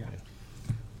box. Yeah.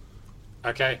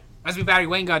 Okay. Must be Barry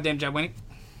Wayne, goddamn Joe Winnick.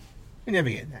 We never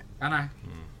get that. I know.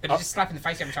 But it's just slap in the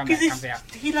face every time that Because comes out.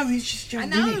 Hilo is just Joe I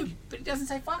know, Winnick. but it doesn't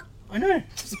say fuck. I know. point.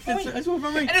 That's what I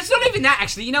mean. And it's not even that,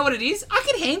 actually. You know what it is? I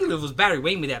can handle if it was Barry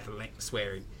Wayne without the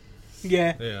swearing.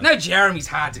 Yeah. Yeah. No, Jeremy's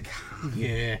hard to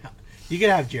Yeah. You could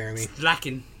have Jeremy.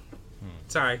 lacking.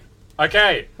 Sorry.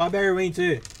 Okay. Buy Barry Ween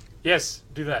too. Yes,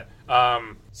 do that.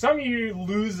 Some of you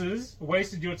losers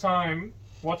wasted your time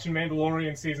watching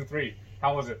Mandalorian season 3.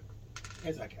 How was it?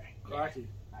 It's okay. Crikey.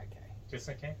 Okay. Just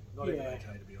okay. Not even Yeah.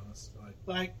 okay, to be honest.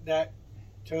 Like that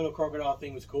turtle crocodile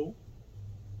thing was cool.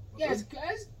 Yeah, it's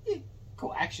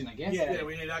cool action, I guess. Yeah. Yeah,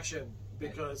 we need action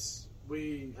because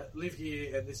we live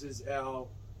here and this is our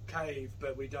cave,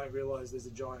 but we don't realise there's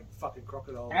a giant fucking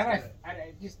crocodile.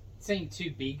 It just seemed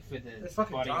too big for the It's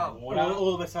fucking body dumb. of water.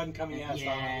 All of a sudden coming out.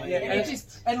 Yeah. starting Yeah, to and and, it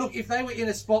just- and look, if they were in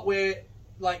a spot where,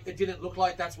 like, it didn't look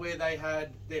like that's where they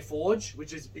had their forge,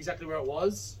 which is exactly where it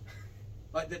was,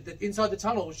 like, the inside the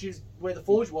tunnel, which is where the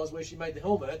forge was, where she made the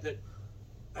helmet, that,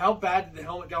 how bad did the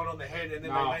helmet go on the head, and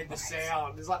then Oh, they made the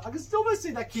sound? It's like, I can still almost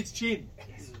see that kid's chin.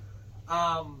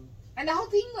 And the whole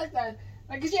thing, like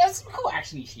Like, 'cause, yeah, it's cool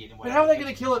action shit. But how are they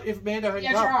going to kill it if Mando hadn't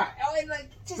Yeah, come? that's right. Oh, and, like,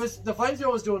 Because just, the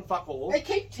flamethrower was doing fuck all. they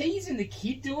keep teasing the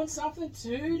kid doing something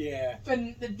too, Yeah. but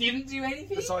they didn't do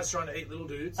anything. Besides trying to eat little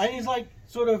dudes. And it's like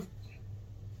sort of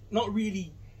not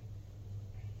really.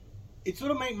 It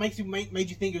sort of made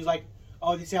you think it was like,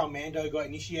 oh, this is how Mando got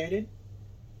initiated.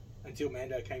 Until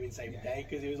Mando came in same day,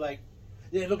 because it was like,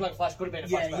 Yeah, it looked like Flash could have been a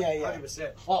Yeah, flashback. yeah, yeah.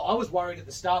 100%. Oh, I was worried at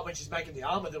the start when she's making the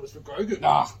armor that was for Grogu.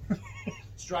 Nah.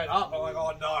 Straight up. I'm like,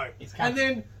 oh no. It's And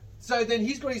then, so then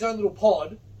he's got his own little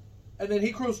pod, and then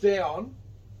he crawls down,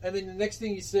 and then the next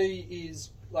thing you see is,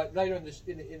 like later in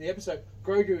the episode,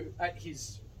 Grogu at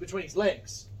between his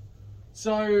legs.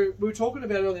 So we were talking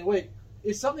about it earlier in the week.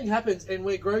 If something happens and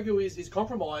where Grogu is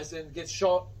compromised and gets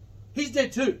shot, he's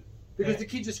dead too. Because the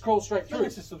kid just crawls straight through.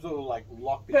 it's just some sort of like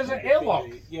lock. There's an airlock.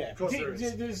 Yeah. Of course there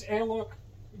is. There's airlock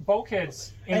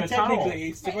bulkheads in And the tunnel. technically,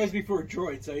 it's supposed to be for a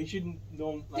droid, so he shouldn't.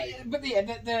 But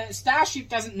the starship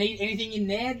doesn't need anything in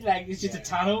there. Like, it's just a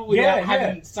tunnel Yeah, without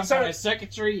having yeah. some So- kind of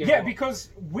circuitry. Or, Yeah, because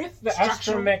with the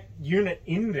Structural- astromech unit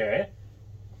in there,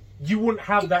 you wouldn't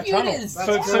have that tunnel. Computers. So,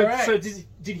 That's so, correct. so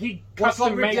did he What's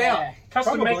custom like ripped make out?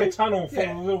 Probably. a tunnel for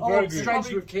Yeah. the little Oh, Grogu? strange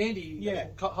with candy. Yeah.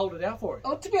 Hold it out for it.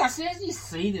 Oh, to be honest, as you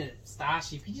see the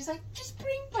starship, you're just like, just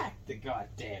bring back the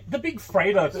goddamn. The big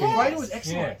freighter thing. The Yeah. freighter was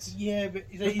excellent. Yeah, but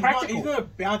It's he's practical. not a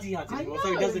bounty hunter I anymore, so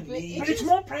he know, doesn't but need. But it's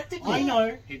more practical. I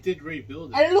know. He did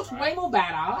rebuild it. And it looks right? way more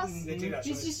badass. They did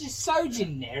actually. It's just so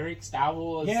generic Star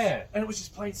Wars. Yeah. And it was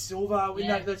just plain silver.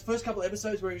 Yeah. Those first couple of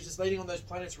episodes where he was just leading on those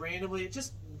planets randomly, it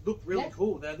just looked really Yeah.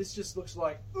 cool. Now this just looks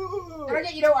like. And I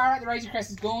get, you know, alright, the Razor Crest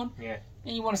is gone, Yeah.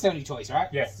 and you want to sell new toys, right?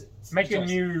 Yeah. Make a Choice.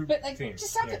 new But, like, thing.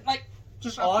 just something, Yeah. like,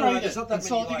 Just Oh, I don't know. upgrade There's it not that and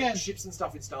sell many it again. ships and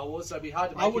stuff in Star Wars, so it'd be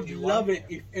hard to make I a would new love one. it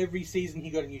if every season he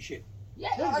got a new ship. yeah,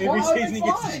 Every well, season he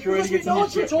gets fine. destroyed, he Because we gets a know new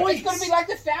it's your ship. toys. It's got to be like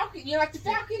the Falcon. You know, like the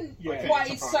Falcon. Yeah. Why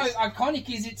Okay, it's so surprise. iconic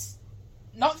is it's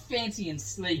not fancy and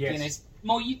sleek, Yes. and it's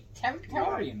more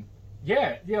utilitarian.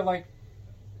 Yeah, like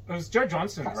it was Joe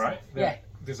Johnson, Custom. right? Yeah.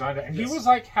 That designed it, and Yes. he was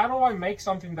like, "How do I make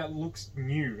something that looks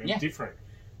new and Yeah. different?"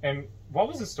 And what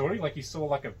was the story? Like he saw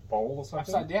like a bowl or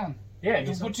something. Upside down. Yeah, and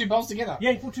Just he's put like, two bowls together.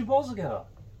 yeah, he put two bowls together.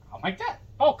 I'll make that.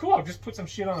 Oh, cool! I'll just put some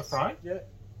shit on the front. Yeah.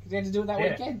 Because they had to do it that Yeah.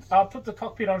 weekend. I'll put the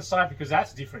cockpit on the side because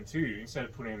that's different too, instead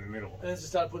of putting it in the middle. And then just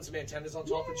started putting some antennas on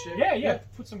top and shit. Yeah.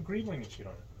 Put some greebling and shit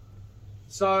on it.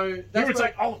 So Here that's it's where,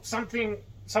 like, oh,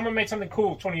 someone made something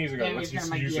cool 20 years ago. Yeah, Let's he's going just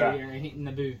to make use yeah, that. yeah, hitting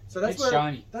the boo. so that's it's where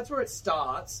shiny. that's where it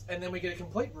starts, and then we get a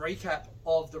complete recap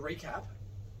of the recap.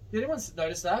 Did anyone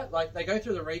notice that? Like they go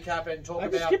through the recap and talk I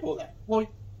just about skip all that. well,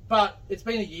 but it's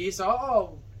been a year, so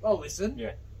I'll listen.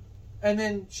 Yeah. And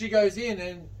then she goes in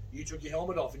and you took your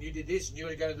helmet off and you did this and you got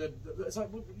to go to the. It's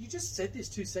like well, you just said this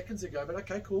 2 seconds ago, but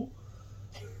okay, cool.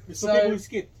 It's So- for people who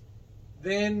skipped.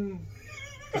 Then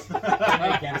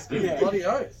Yeah. bloody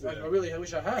oath, I really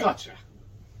wish I had. Gotcha.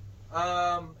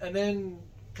 And then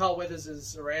Carl Weathers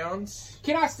is around.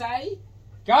 Can I say,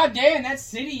 God damn, that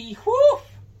city, whew,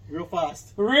 Real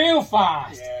fast. real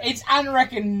fast. Yeah. It's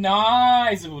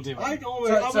unrecognizable to me. I don't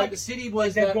So, I'm so like, the city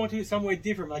was they've the, gone to somewhere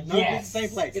different. Like, no, Yes. it's the same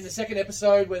place. in the second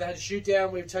episode where they had a shoot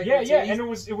down. We've taken Yeah, the yeah, titties.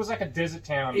 and it was like a desert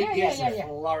town. It Yeah, is yeah.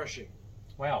 flourishing.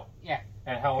 Wow. Yeah.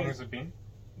 And how long has it been?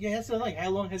 Yeah, that's the thing. How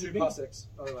long has it been? 2+6.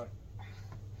 I don't know.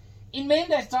 In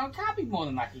Mando's time, it can't be more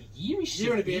than like a year-ish.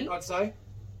 Year and a shit, bit, I'd say.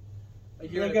 A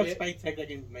year You and got a bit. space tech that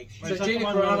can make shit. So It's like Gina the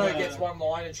one Carano where, gets one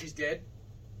line and she's dead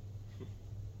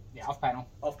Yeah, off panel.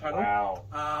 off panel.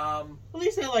 Wow. At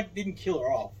least they like didn't kill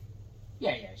her off.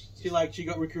 Yeah. She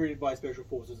got recruited by special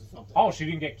forces or something. Oh, she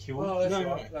didn't get killed? Well, that's No,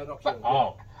 right. no. No, not But- killed.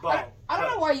 Oh. I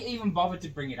don't know why you even bothered to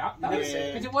bring it up, though. Yeah.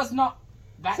 Because it was not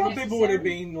that Some necessary. people would have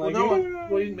been Well, like, no one.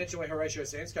 We didn't mention where Horatio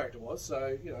Sands' character was,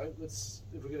 so you know, let's.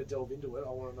 If we're going to delve into it,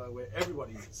 I want to know where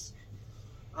everybody is.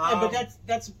 yeah, but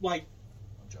that's like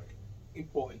I'm joking.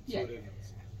 important. Yeah. Sort of.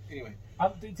 Anyway,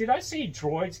 Did I see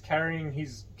droids carrying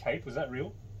his cape? Was that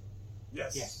real?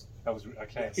 Yes. Yes. That was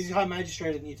okay. he's High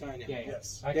Magistrate of New Town now. Yeah.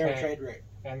 Yes. Okay. They're a trade route.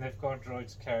 And they've got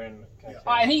droids carrying. Okay.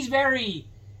 Oh, and he's very.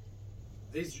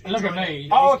 These, Look at me.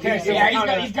 Oh, okay, so- Yeah, no,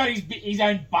 no. he's got his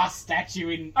own bust statue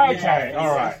in. Okay, Yeah,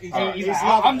 all right. he's- all right. He's He's like,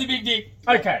 loving I'm the big dick.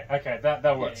 Okay,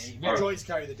 that works. Yeah, The All right. droids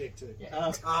carry the dick too.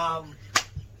 Yeah.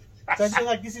 So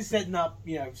like this is setting up,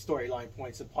 storyline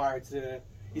points of pirates.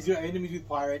 He's got enemies with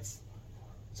pirates,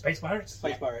 Space pirates?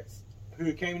 space pirates,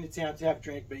 who came into town to have a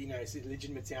drink, but it's a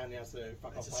legitimate town now, so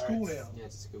fuck It's a off school pirates. now. Yeah,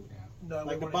 it's cool now. No, Like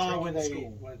we the want to bar drink where in the they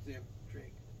school. wanted to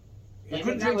drink. They Yeah,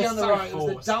 couldn't but drink that down the was road. so It was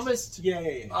the forced. dumbest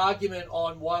Yeah. argument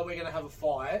on why we're going to have a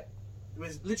fight. It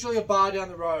was literally a bar down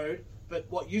the road, but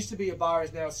what used to be a bar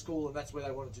is now a school, and that's where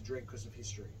they wanted to drink because of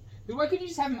history. But why couldn't you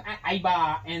just have them at a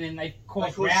bar and then they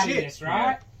cause cause rowdiness, shit.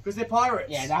 right? Because they're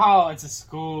pirates. Yeah, the whole it's a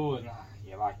school and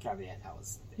Yeah, like, yeah, that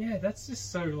was... Yeah, that's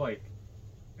just so like.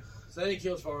 So then he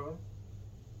kills 4 of them.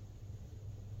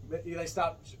 They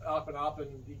start up and up, and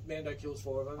Mando kills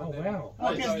 4 of them. Oh and then, wow.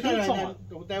 Okay, Oh,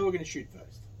 no, they were going to shoot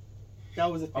first. That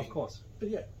was the thing. Of course. But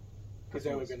yeah. Because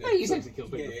they were going to. No, you said it kills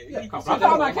people. Yeah.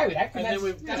 I'm okay with that, And then because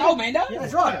we've- that's old Mando. Yeah,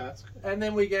 that's right. Yeah, that's cool. And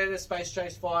then we get a space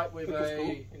chase fight with Which was a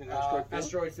cool, in an asteroid field.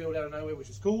 asteroid field out of nowhere, which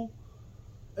is cool.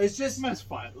 It's just Let's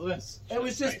fight. Let's. it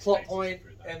was just space plot bases point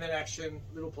through that. and then action,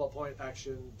 little plot point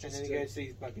action. And Just then he to- goes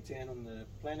sees Bo-Katan on the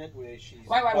planet where she's.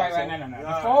 Wait, by no. herself.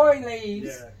 No. Before he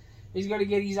leaves, yeah, he's got to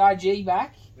get his IG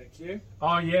back. thank you.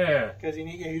 Oh yeah. Because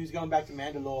he was going back to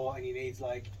Mandalore and he needs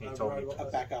like He told me. a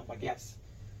backup, I guess.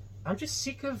 I'm just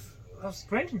sick of. I was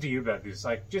ranting to you about this.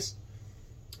 Like, just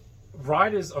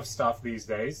writers of stuff these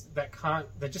days that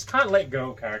just can't let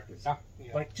go of characters. Yeah.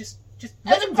 Yeah. Like, just That's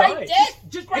let a them great die. death.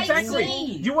 Just Great exactly.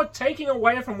 scene. You are taking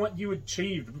away from what you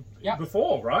achieved Yep.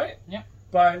 before, right? Yep.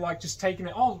 By like just taking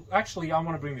it. Oh, actually, I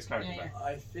want to bring this character Yeah, back.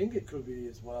 I think it could be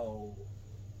as well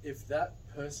if that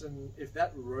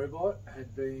robot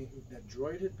had been, that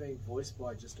droid had been voiced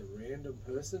by just a random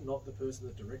person, not the person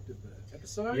that directed the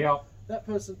episode. Yeah. That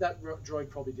droid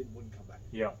probably wouldn't come back.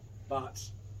 Yeah. But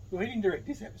Well, he didn't direct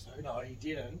this episode. no, he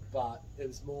didn't. But it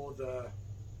was more the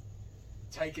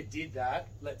Taker did that.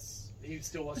 He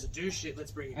still wants to do shit.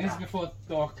 Let's bring him And this is back. before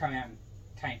Thor come out and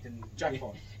tanked and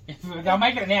Jackpot. If they'll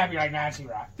make it now, I'll be like, nah, actually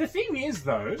right. The thing is,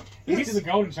 though, He's a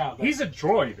golden child. though. he's a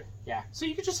droid. Yeah. So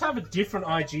you could just have a different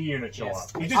IG unit show Yes.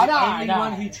 up. You He's just- the I only know.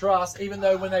 one he trusts, even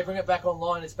though when they bring it back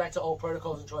online, it's back to old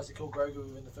protocols and tries to kill Grogu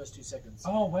within the first 2 seconds.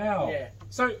 Oh wow. Yeah.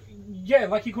 So yeah,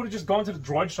 like you could have just gone to the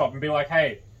droid shop and be like,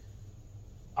 "Hey,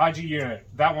 IG unit,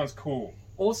 that one's cool.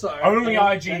 Also, Only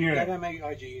IG They unit." don't make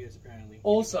IG units apparently.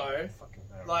 also, Fucking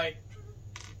hell. like,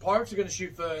 pirates are going to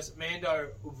shoot first. Mando,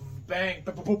 bang,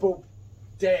 boop, boop, boop, boop,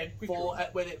 dead.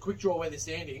 Quick draw where they're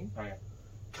standing. Oh, yeah.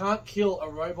 Can't kill a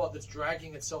robot that's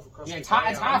dragging itself across Yeah, the it's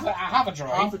ground. half a droid.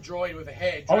 Half a droid with a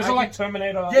head. Oh, was it dragging- like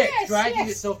Terminator? Yeah, Yes, dragging yes.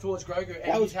 itself towards Grogu, That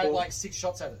and was he's had cool. like 6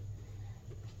 shots at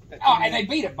it. Oh, and they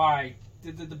beat it by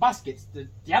the bus gets the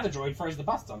other droid throws the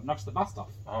bust off, knocks the bust off,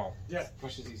 Oh, Yeah.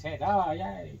 pushes his head. Oh,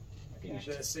 yay!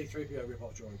 The C-3PO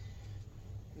rip-off droid.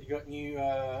 You got new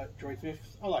droid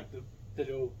Smiths. I like the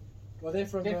little. Well, they're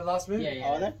from Yeah. the last movie. Yeah, yeah.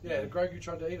 Are they? Yeah, Grogu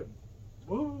tried to eat him.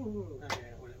 Woo! Oh, yeah,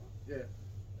 whatever.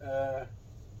 Yeah.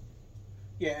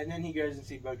 Yeah, and then he goes and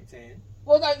sees Bo-Katan.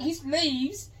 Well, no, he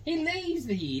leaves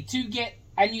the here to get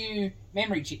a new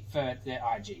memory chip for the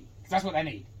IG because that's what they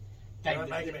need. They don't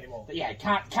make him anymore. Yeah,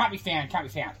 can't be found.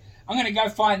 I'm gonna go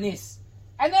find this,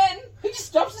 and then he just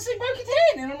stops to see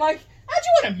Bo-Katan, and I'm like, "Aren't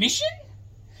you on a mission?"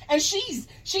 And she's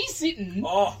sitting.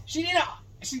 Oh,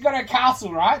 She's got her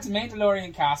castle, right? It's a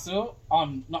Mandalorian castle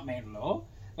on not Mandalore,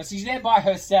 but she's there by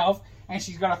herself, and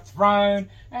she's got a throne,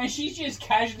 and she's just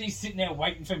casually sitting there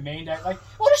waiting for Mando. Like,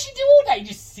 what does she do all day?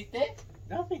 Just sit there?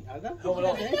 Nothing. I don't Helmet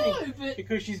on. think No, anything. but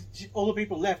Because all the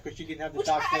people left because she didn't have the which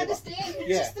dark I saber. understand. It's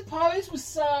Yeah. just the pose was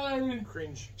so.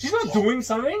 cringe. she's not doing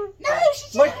something. No, she's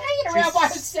just Like, hanging around she's by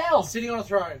herself. Sitting on a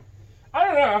throne. I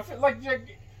don't know. I feel like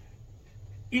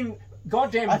in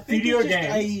goddamn I think video it's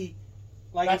just games.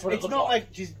 That's what it it's looked not like. like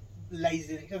she's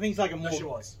lazy. I think it's like a No, she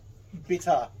more was.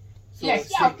 bitter. Yes,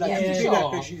 she's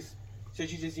sure. because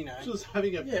she's just She was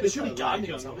having a Yeah, but she'll be bitter gardening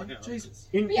or like, something. yeah. Jesus.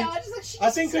 Yeah, I just like she. I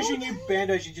just think because she saw knew that.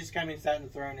 Bando, she just came and sat on the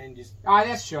throne and just. Oh,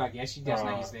 that's true. I guess she does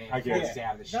know he's there. I guess. Forced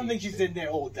out of the I don't shit. think she's in there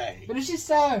all day. But it's just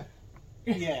so.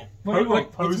 Yeah,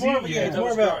 Like posy. it's more of a, Yeah. it's more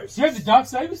of That a, was Do you have the dark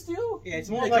saber still? yeah, it's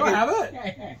more Hey, like can I a have it?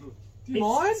 Yeah, yeah. Do you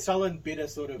mind? sullen, bitter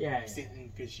sort of Yeah, yeah.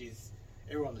 sitting because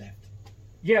everyone left.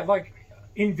 Yeah, like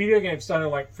in video games starting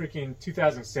like freaking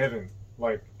 2007,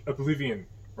 like Oblivion,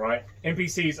 right?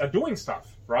 NPCs are doing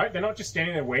stuff, right? They're not just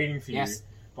standing there waiting for Yes.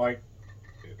 you. Like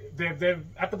they're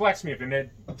at the blacksmith and they're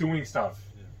doing stuff.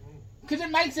 Because it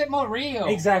makes it more real.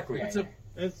 Exactly. Yeah, It's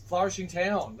a flourishing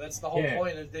town. That's the whole Yeah.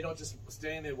 point. They're not just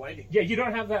standing there waiting. Yeah, you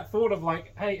don't have that thought of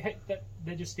like, hey,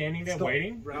 they're just standing there Stop.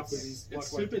 waiting. Ralph with It's his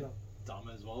super dinner. dumb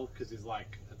as well because he's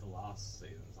like at the last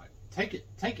season, it's like take it,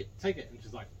 and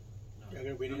she's like, I'm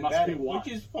gonna win It in must battle, be white.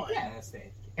 which is fine. Yeah, that's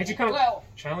there. And you can't Well,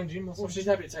 challenge him or Well, something. she's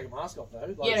happy to take a mask off though.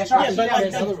 Like, Yeah, that's she's- right. Yeah, She but does like,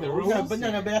 the that's, rules. no, but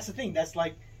no, but that's the thing. That's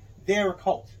like they're a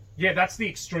cult. Yeah, that's the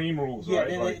extreme rules, Yeah,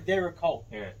 right? they're a cult.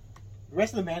 Yeah. The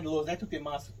rest of the Mandalores, they took their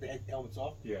masks, their helmets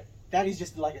off. Yeah. That is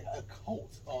just like a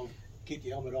cult of keep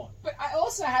your helmet on. But I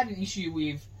also had an issue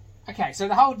with. Okay, so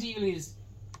the whole deal is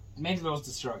Mandalore's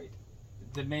destroyed.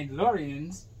 The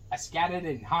Mandalorians are scattered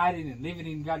and hiding and living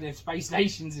in goddamn space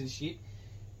stations and shit.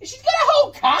 And she's got a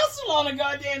whole castle on a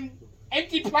goddamn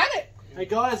empty planet. Hey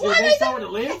guys, Why there's are they someone to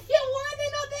not- live. Yeah, why are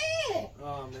they not there?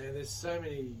 Oh man, there's so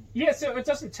many. Yeah, so it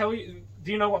doesn't tell you.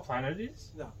 Do you know what planet it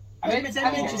is? No. I They bet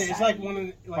mentioned it. It's like one of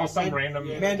the, like some random-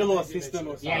 Mandalore system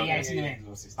or something. Yeah, it's in the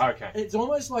Mandalore system. Okay. It's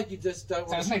almost like you just don't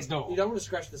So want it's next door. You don't want to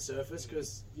scratch the surface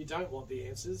because you don't want the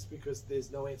answers because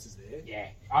there's no answers there. Yeah.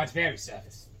 Oh, it's very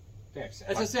surface. Very As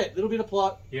surface. I said, a little bit of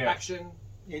plot, Yeah. action.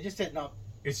 Yeah, just setting up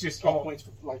It's just plot oh, points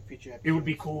for like future. it would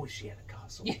be cool if she had a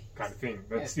castle, Yeah. kind of thing.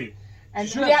 That's it. And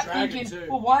Should have without dragon thinking, too.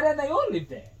 well, why don't they all live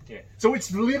there? Yeah. So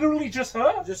it's literally just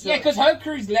her. Just Yeah, because her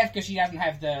crew's left because she doesn't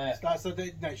have the. So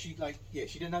they, no, she like she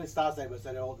didn't know the Star Sabers,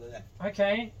 so they're all there.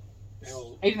 Okay. They're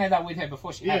all Even though they're with her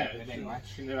before she had Yeah, it, but anyway.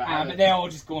 she never had But it. they're all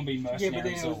just going to be then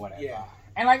mercenaries it or was- whatever. yeah.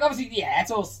 And like obviously, yeah,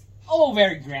 it's all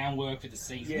very groundwork for the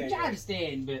season, Yeah, which yeah. I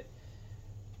understand. But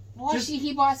why Just- is she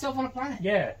here by herself on a planet?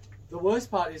 Yeah. the worst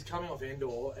part is coming off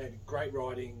Endor and great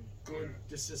writing, good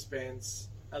suspense,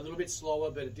 a little bit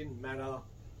slower, but it didn't matter.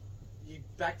 You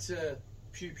back to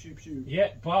pew pew pew. Yeah,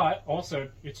 but also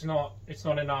it's not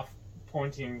enough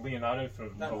pointing Leonardo for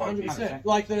No, a lot of 100%. people.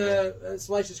 Like the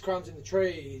salacious crumbs in the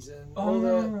trees and all the.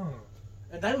 Oh.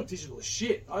 And they look digital as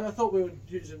shit. I thought we were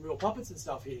using real puppets and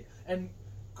stuff here. And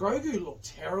Grogu looked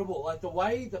terrible. Like the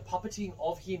way the puppeting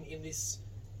of him in this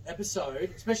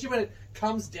episode, especially when it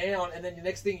comes down and then the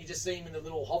next thing you just see him in the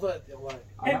little hover. Like,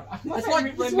 My It's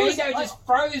favorite like- when it's Mando like- just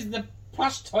froze the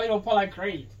plush toy to Apollo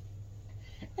Creed.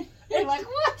 You're like,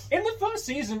 what? In the first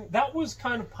season, that was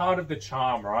kind of part of the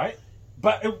charm, right?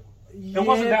 But it yeah,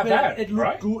 wasn't that but bad, It looked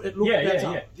right? good. It looked Yeah, yeah,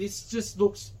 better. yeah. This just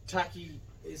looks tacky.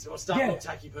 Or starting to look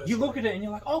tacky personally. you look at it and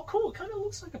you're like, oh, cool. It kind of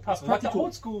looks like a puppet, like the practical.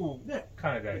 old school Yeah.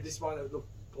 kind of But days. this one it looked.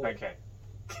 Okay.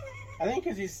 I think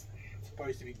because he's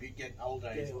supposed to be getting older,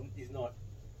 he's not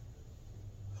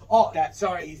Oh, that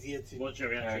sorry. easier to. What's your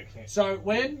reaction? Okay. So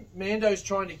when Mando's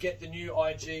trying to get the new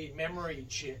IG memory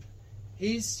chip,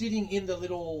 he's sitting in the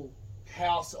little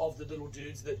house of the little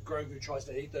dudes that Grogu tries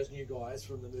to eat, those new guys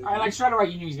from the movie. I like straight away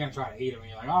you knew he was going to try to eat him, and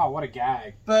you're like, oh, what a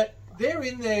gag. But they're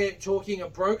in there talking a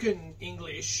broken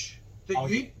English that Oh,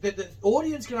 yeah. that the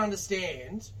audience can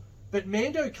understand, but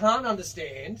Mando can't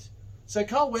understand. So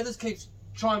Carl Weathers keeps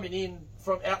chiming in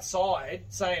from outside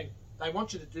saying they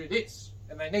want you to do this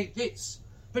and they need this.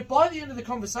 But by the end of the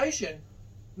conversation,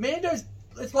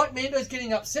 it's like Mando's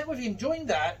getting upset with him doing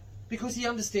that because he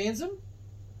understands him.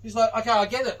 He's like, okay, I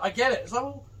get it. It's like,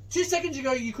 well, 2 seconds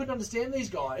ago you couldn't understand these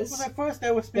guys. Well, at first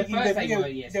they were speaking. first They, they were, they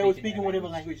yeah, were speaking speaking their whatever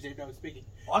language. language they were speaking.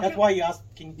 I That's can- why you asked,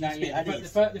 "Can you No, speak yeah,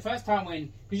 Addis?" the first time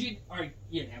when, because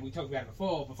we talked about it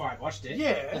before I watched it.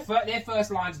 Yeah. Their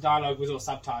first lines of dialogue was all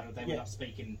subtitled. They were Yeah. not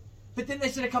speaking. But then they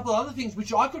said a couple of other things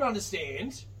which I could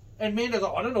understand, and Mando's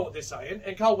like, I don't know what they're saying.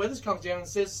 And Carl Weathers comes down and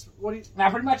says, "What? Now,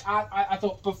 pretty much, I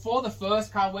thought before the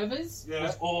first Carl Weathers Yeah.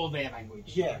 was all their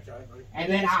language. Yeah, And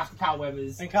then after Carl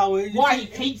Weathers, and Carl, why he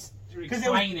keeps because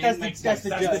explaining that's it the makes that's the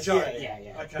no That's sense. the joke. joke. Yeah,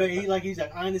 yeah. Okay. But he's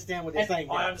like, I understand what they're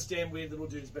saying. I now. understand weird little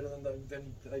dudes better than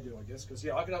they do, I guess. Because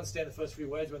I can understand the first few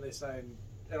words when they're saying,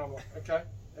 and I'm like, okay.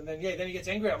 And then then he gets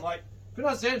angry. I'm like, couldn't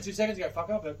understand it 2 seconds ago.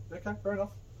 Fuck up, but okay, fair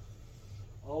enough.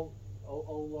 I'll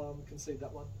concede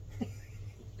that one.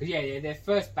 'Cause, yeah, their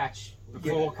first batch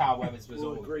before Carl Weathers was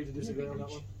We'll all agree to disagree on that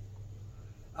language.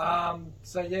 one.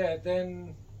 So yeah,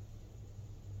 then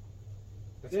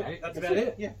That's about it. that's about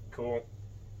it. Yeah. Cool.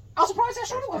 I was surprised how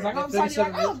short it was. Like, I was like,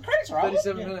 37 oh, the credits are over.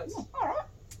 37 Yeah. minutes. Oh, all right.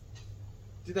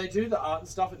 Did they do the art and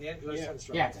stuff at the end? Because Yeah. I just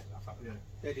Yeah, had to yeah.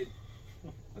 They did.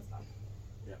 That's done.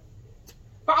 Yeah.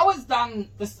 But I was done.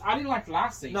 I didn't like the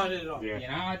last season. No, no. Yeah. You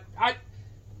know, I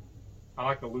I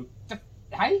like the loop. hey,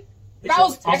 that Except-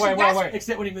 was Oh, actually, wait.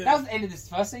 Except when he moved. that was the end of this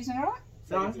first season, all right?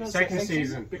 No, Second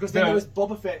season. Because then there was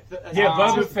Boba Fett. As Yeah, as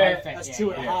Boba two- Fett. As Yeah,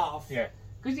 2.5. Yeah. Yeah.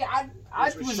 Because I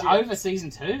Which was was shit. over season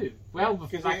 2. Well, before,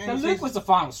 Because like, the the end of Luke season- was the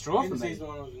final straw In for the me. season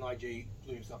 1 was an IG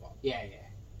blew stuff up. Yeah.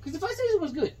 Because the first season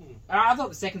was good. I thought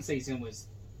the second season was.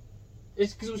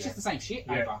 It's because it was just the same shit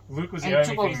Yeah. over. Luke was And the it only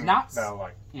took all his thing nuts. that I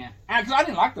like. Yeah. And because I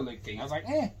didn't like the Luke thing. I was like,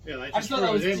 Yeah, they I just just thought threw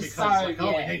that was it in just because so- like, oh,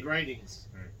 we yeah. need ratings.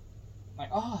 like,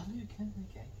 oh, Luke,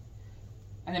 okay.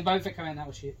 And then Boba Fett came out and that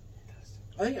was shit.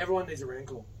 I think everyone needs a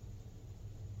rancor.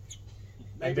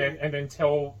 And then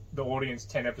tell the audience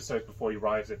 10 episodes before he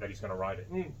writes it that he's going to write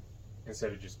it. Mm.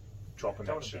 Instead of just dropping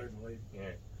Don't that shit. wanna believe.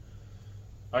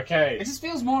 Yeah. Okay. It just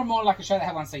feels more and more like a show that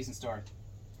had one season story.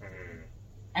 Mm,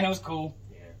 And it was cool.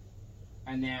 yeah.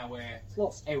 And now It's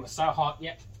lost. it was so hot,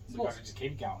 yep. It's We got lost. to just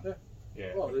keep going. Yeah.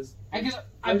 Yeah. Well, there's. And because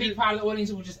a big part of the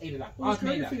audience will just eat it up. Well, Oh, it's me,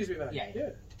 there's though. figures we made. Yeah.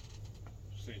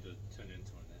 Just need to turn it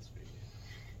into an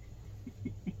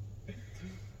SVU.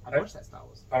 I'd watch that Star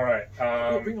Wars. All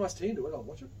right. Bring nice tea into it. I'll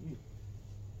watch it.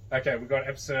 Okay, we got an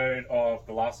episode of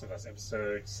The Last of Us,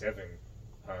 episode 7.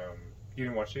 You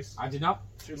didn't watch this? I did not.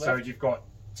 Two So left. you've got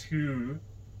 2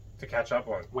 to catch up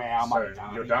on. Wow, I might so be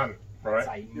done. you're done, right?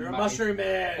 Say You're a mate. mushroom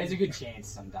man. There's a good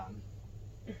chance I'm done.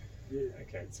 Yeah.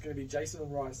 Okay. It's going to be Jason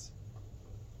and Rice.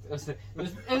 It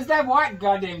was that white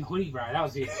goddamn hoodie, bro. That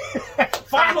was it.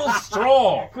 Final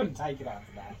straw. I couldn't take it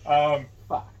after that.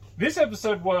 Fuck. This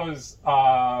episode was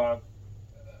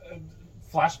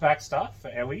flashback stuff for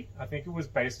Ellie. I think it was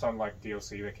based on like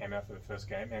DLC that came out for the first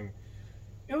game, and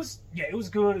it was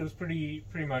good. It was pretty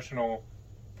emotional,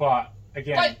 but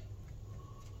again, Wait.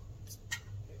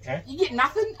 Okay. You get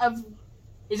nothing of.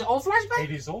 Is it all flashback?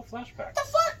 It is all flashback. What the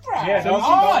fuck, bro? Yeah, that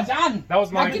was- done. that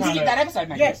was my I can kinda- skip that episode,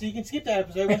 mate. Yeah, so you can skip that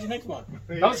episode. What's the next one?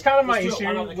 That was kind of my Just do it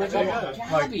issue one on the with catch-up. it. Yeah. Like,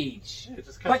 Garbage. Yeah,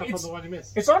 just catch Like, up it's- on the one you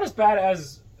missed. it's not as bad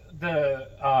as the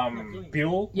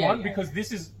Bill Yeah, one yeah, because yeah.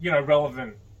 this is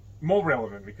relevant, more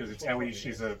relevant because it's Ellie.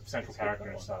 She's a central character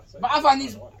and stuff. So. But I find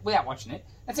this, without watching it,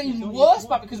 that's even worse,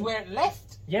 but because where it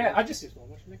left. Yeah, I just This one.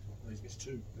 What's the next one? He's missed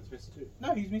 2. It's missed 2.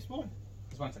 No, he's missed one.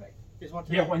 There's one today. There's one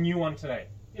today. yeah, one new one today.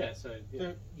 Yeah, so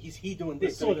So he's doing it's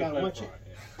this, so sort we of can't both watch it. right,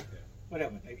 yeah.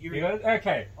 Whatever. Dave. You got it?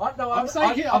 Okay. I'm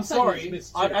saying I'm saying sorry. he's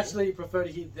missed I'd 2. actually prefer to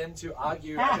hear them to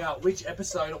argue about which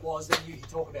episode it was than you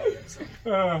talk about the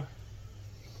episode.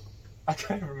 I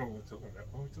can't remember what we're talking about.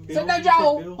 What were we talking So about? the you said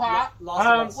Joel Bill? part, Last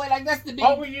Um, of Us. where like that's the big.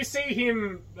 Oh, well, you see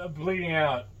him bleeding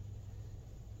out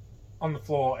on the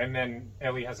floor, and then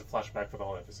Ellie has a flashback for the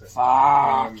whole episode. Fuck.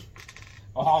 Um,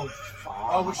 Oh, fuck.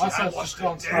 I wish I watched it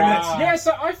on yeah,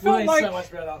 so I felt Feeling like so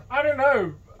much better. I don't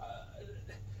know.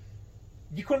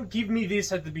 You couldn't give me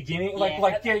this at the beginning,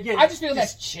 yeah. I just feel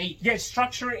that's cheap. Yeah,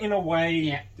 structure it in a way.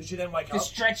 Yeah. Did she then wake To up?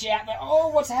 stretch out, like, oh,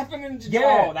 what's happening to Yeah,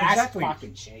 Joel? That's exactly.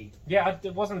 fucking cheap. Yeah,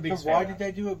 it wasn't a big. So why did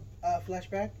they do a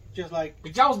flashback? Just like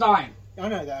But Joel's dying. I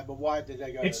know that, but why did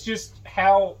they go? It's just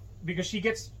how because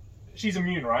she's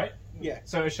immune, right? yeah.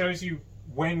 So it shows you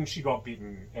when she got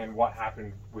bitten and what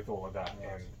happened with all of that,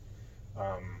 and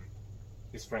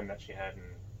this friend that she had and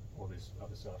all this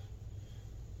other stuff.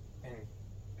 And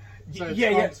So it's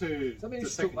yeah. gone to Does that mean the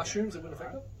she took second mushrooms game, that wouldn't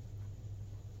affect right?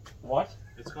 her? What?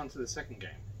 It's gone to the second game,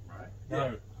 right?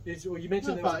 No. Well, you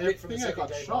mentioned No, there was but a bit if from the Bingo second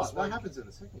got game shot, last what week. happens in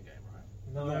the second game,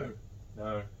 right?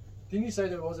 No. Didn't you say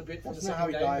there was a bit from That's the not how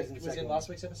second he game dies that in the was in second last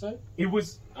week's episode? It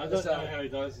was. I That's don't know how- how he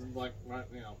dies like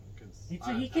right now because He I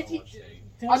haven't gets- watched it.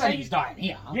 Did I say thought he's dying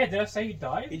here. Yeah, did I say he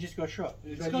died? He just got shot.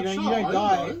 He's But got you don't, shot, you don't I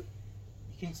die. know. You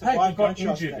can Hey, survive he got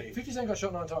gunshots. injured. Dave. 50 Cent got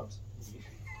shot 9 times.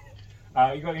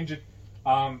 He got injured.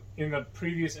 In the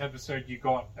previous episode, you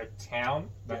got a town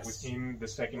that was in the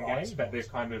second Right. game that they're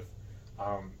kind of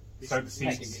sowed the Taking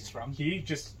seeds this from. here,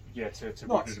 just to Nice.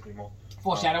 root it a bit more.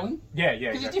 Foreshadowing. Yeah, Because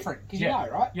exactly. it's different. Because Yeah.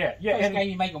 you know, right? Yeah, yeah, First and game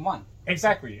you make on one.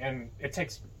 exactly, and it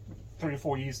takes 3 or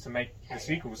 4 years to make the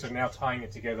sequel. So now tying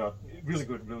it together, really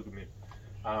good move.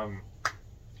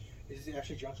 Is it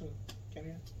actually Johnson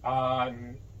cameo?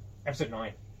 Episode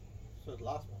 9. So the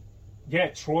last one. Yeah,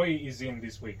 Troy is in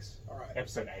this week's All right.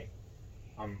 episode 8.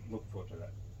 I'm looking forward to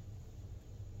that.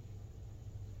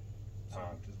 Does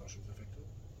mushrooms affect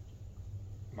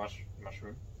her?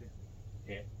 Mushroom.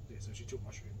 Yeah, so she took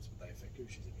mushrooms, but they affect her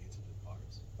if she's immune to the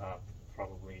virus.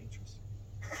 Probably. Interesting.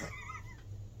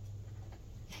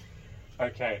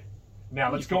 Okay.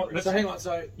 Now let's go. Let's So hang on,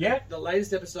 so Yeah? the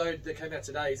latest episode that came out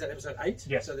today, is that episode 8?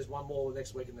 Yes. So there's one more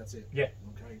next week and that's it? Yeah.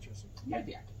 Okay, interesting.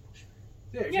 Maybe I can.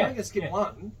 Yeah, if Yeah, you only get to skip yeah.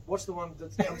 one, watch the one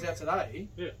that comes out today,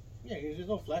 Yeah, because there's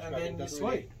no flashback. and then It you're doesn't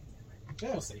sweet.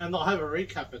 Yeah. We'll see. And they'll have a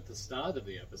recap at the start of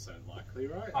the episode, likely,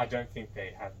 right? I don't think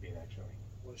they have been actually.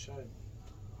 What a shame.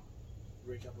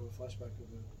 Recap of a flashback of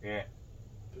the... Yeah.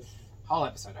 Whole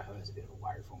episode of her is a bit of a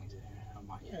worry for me too. I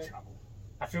might get in Yeah. trouble.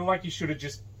 I feel like you should have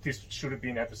just. This should have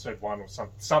been episode 1 or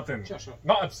something. Sure.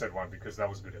 Not episode 1 because that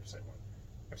was a good episode 1.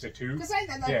 Episode 2. Because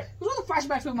Yeah. all the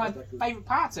flashbacks were my favourite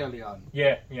parts early on.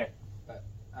 Yeah. But-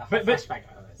 flashback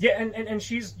of hers. Yeah, and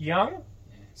she's young,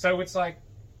 so it's like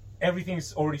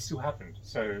everything's already still happened.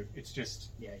 So it's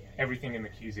just Yeah. everything in the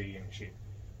QZ and shit.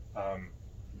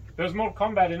 There was Mortal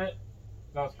Kombat in it.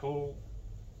 That was cool.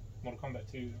 Mortal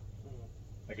Kombat 2.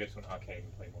 I go to an arcade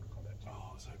and play Mortal Kombat 2. Oh,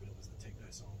 I was hoping it was the techno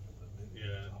song from the movie.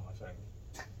 Yeah. Oh, if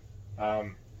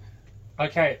only.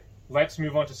 Okay, let's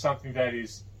move on to something that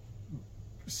is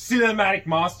cinematic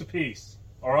masterpiece.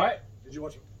 All right? Did you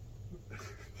watch...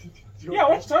 Yeah,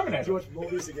 watch Terminator. Did you watch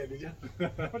Morbius again, did you?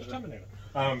 Watch Terminator.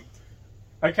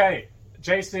 Okay,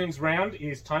 Jason's round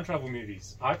is time travel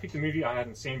movies. I picked a movie I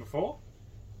hadn't seen before.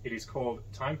 It is called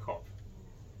Time Cop,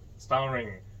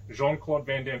 starring Jean-Claude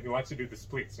Van Damme, who likes to do the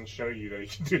splits and show you that he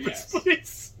can do Yes. the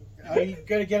splits. You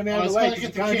got to get him out Oh, of he's the way gotta because you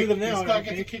get the can't do kick. them now. He's I gotta don't get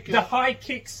the think. kick. The high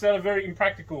kicks that are very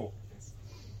impractical.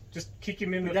 Just kick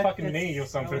him in the That- fucking that's- knee or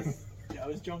something. That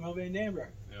was John Gold Van Damme, bro.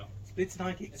 Yeah. Splits and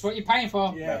high kicks. That's what you're paying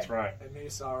for. Yeah. That's right. And Mia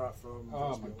Sara from... Oh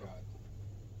First my Wheel. god.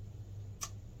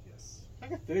 Yes.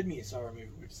 Like a third Miyasara movie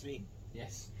we've seen.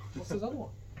 Yes. What's his other one?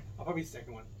 Oh, probably the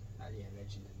second one. Yeah,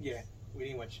 Legend. Yeah, we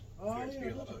didn't watch Oh, Ferris yeah,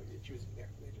 Bueller. Legend. She was in there.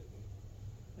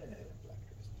 Black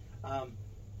dress.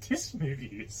 This movie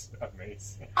is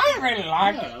amazing. I really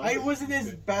like it. Yeah, It wasn't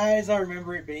as bad as I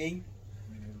remember it being.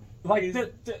 Like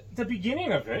the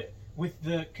beginning of it with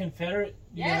the Confederate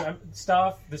Yeah.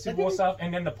 stuff, the Civil War didn't- stuff,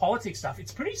 and then the politics stuff.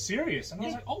 It's pretty serious, and I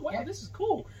was Yeah. like, oh wow, Yeah. this is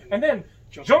cool. And then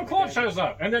John Jean Claude McDaniel. shows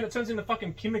up, and then it turns into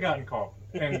fucking Kindergarten Cop,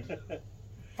 and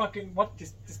fucking what?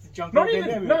 Just the junk. Not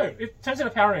even no, it turns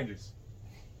into Power Rangers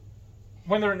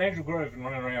when they're in Angel Grove and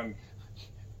running around.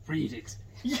 Read it.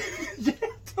 Yeah,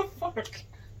 the fuck.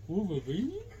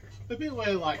 The bit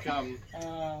where like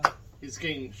he's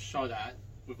getting shot at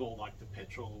with all like the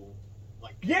petrol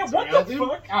like Yeah, cans what around the him.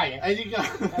 fuck? Oh yeah. And you go,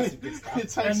 That's good stuff. it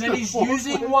takes And then the he's forklift.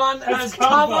 using one as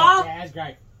cover. cover. Yeah, that's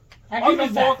great. How On good the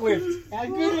was that? forklift. How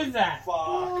good was that?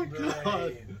 Fuck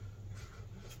God.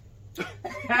 me.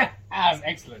 That was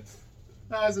excellent.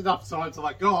 There's enough time to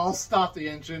like, oh, I'll start the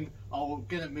engine, I'll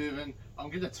get it moving, I'm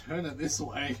gonna turn it this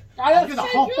way, Oh, I'm that's gonna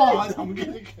so hop good. on, I'm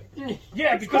gonna get...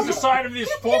 Yeah, because the side of this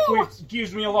forklift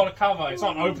gives me a lot of cover. It's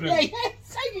not opening. Yeah, yeah,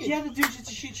 so good. Yeah, the dude's just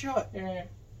a shit shot. Yeah.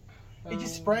 He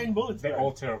just spraying bullets. They're bro.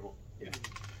 all terrible.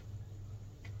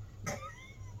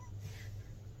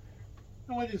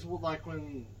 And when he's like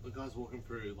when the guy's walking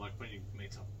through, like when he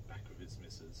meets up back with his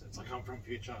missus, it's like, I'm from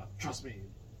future, trust me,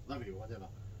 love you, whatever.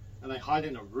 And they hide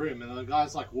in a room, and the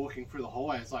guy's like walking through the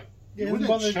hallway. It's like, Yeah, you wouldn't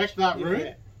bother- check that yeah, room?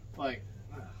 yeah. Like,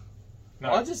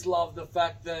 No. I just love the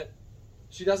fact that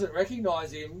she doesn't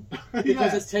recognise him because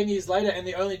yeah. it's 10 years later, and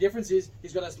the only difference is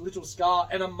he's got a little scar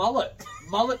and a mullet.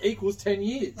 Mullet equals 10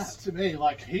 years To me,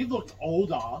 like, he looked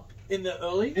older in the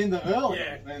early. in the early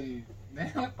Yeah. than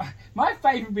now. My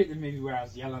favourite bit of the movie where I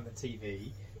was yelling at the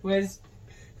TV was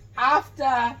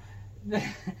after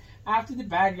the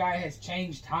bad guy has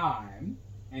changed time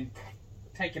and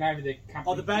taken over the company.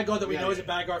 Oh, the bad guy that we Yeah, know is yeah. a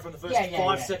bad guy from the first Yeah, yeah,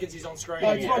 5 yeah. seconds he's on screen.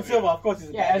 Oh, it's Yeah, Ron Silver. Of course, he's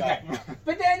a Yeah, bad okay. guy.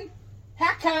 But then,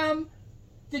 how come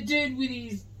the dude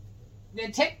with the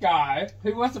tech guy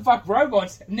who wants to fuck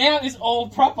robots now is all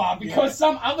proper because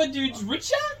some other dude's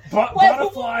richer? But Wait,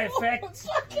 butterfly what- effect.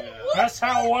 Fucking Yeah. what? That's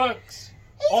how it works.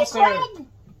 He's Also, a crab.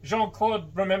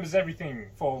 Jean-Claude remembers everything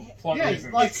for plot Yeah,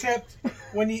 reasons. like- Except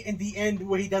when he, in the end,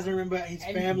 where he doesn't remember his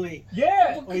And- family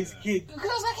yeah. or his kid. Because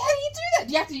I was like, how do you do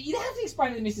that? You have to explain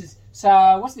to the missus.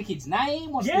 So, what's the kid's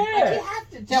name? What's Yeah. like, you have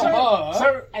to tell her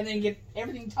So- and then get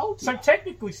everything told to So you.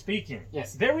 technically speaking,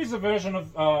 Yes. there is a version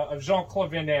of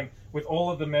Jean-Claude Van Damme with all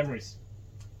of the memories.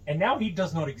 And now he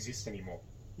does not exist anymore.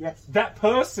 Yes. That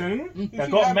person Mm. that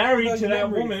should got have married those to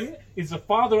that memories. woman is the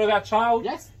father of that child,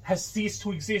 Yes. has ceased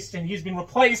to exist, and he's been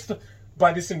replaced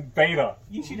by this invader.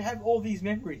 You should have all these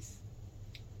memories.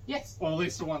 Yes. Or at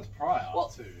least the ones prior Well,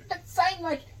 to. that same,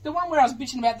 like, the one where I was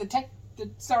bitching about the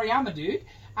Sariyama dude,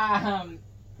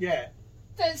 Yeah.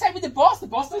 same with the boss. The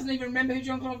boss doesn't even remember who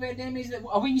Jean-Claude Van Damme is.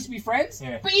 We used to be friends.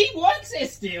 Yeah. But he works there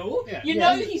still. Yeah. You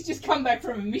Yeah. know he's just come back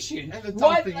from a mission. And the dumb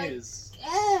Why- thing like, is,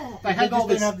 Yeah. they They had all just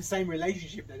this, don't have the same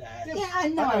relationship that they had. Yeah, I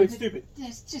know. I know, it's but stupid.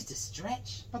 It's just a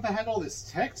stretch. but they had all this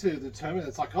tech to determine.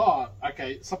 It's like, oh,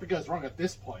 okay, something goes wrong at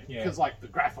this point Yeah. because like the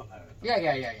graph on the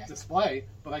Yeah. display,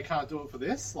 but they can't do it for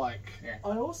this. Like,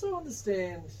 I also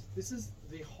understand this is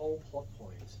the whole plot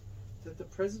point that the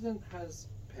president has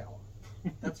power.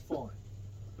 That's fine.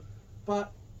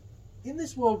 But in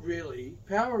this world, really,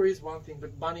 power is one thing,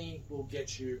 but money will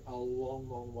get you a long,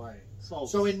 long way.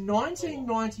 So in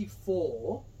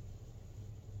 1994,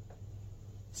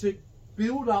 to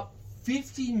build up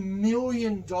 $50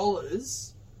 million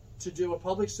to do a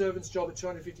public servant's job at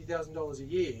 $250,000 a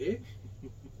year,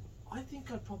 I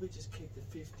think I'd probably just keep the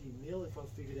 50 mil if I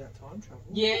figured out time travel.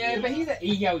 Yeah, but he's an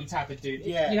ego-y type of dude.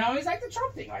 Yeah. You know, he's like the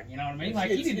Trump thing. Like, you know what I mean? Like,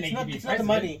 he didn't need to be it's not the president.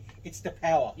 money, it's the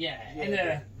power. Yeah, Yeah,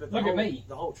 and but look the at whole, me.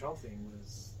 The whole Trump thing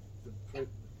was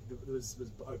was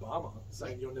Obama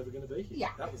saying you're never going to be here. Yeah.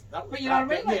 that was But you know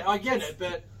what I mean? Yeah, I get it,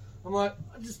 but I'm like,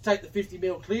 I'll just take the 50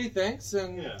 mil clear, thanks,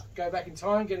 and Yeah. go back in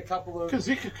time, get a couple of because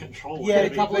you could control. Yeah,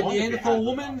 whatever a couple you of want if you Neanderthal had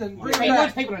women enough and money. bring He it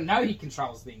wants back. people to know he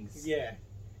controls things. Yeah.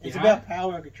 It's You know? about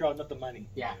power and control, not the money.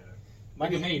 Yeah.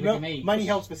 Money, Look at me, no- look at me. money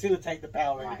helps facilitate the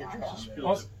power and Right, the right, control. right. Build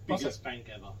Also- the biggest bank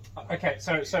ever. Okay,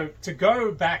 so to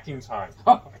go back in time,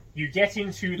 Oh, you get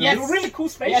into the Yes. little really cool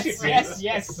spaceship yes, thing.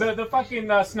 yes. The fucking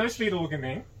snowspeeder looking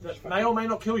thing. That may or may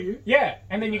not kill you. Yeah,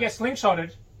 and then you get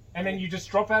slingshotted, and then you just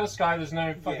drop out of the sky. There's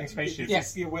no fucking spaceship.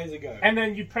 Yes. Yeah, where's it go? And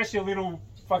then you press your little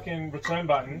fucking return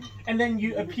button, and then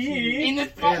you appear. In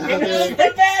the, Yeah.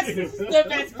 the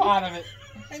best part of it.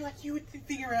 And like you would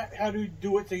figure out how to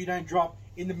do it so you don't drop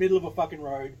in the middle of a fucking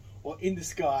road or in the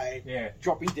sky, Yeah.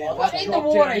 dropping down. Well, in the Drop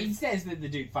water, down. he says that the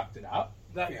dude fucked it up.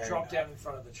 That Yeah. drop down in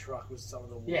front of the truck was some of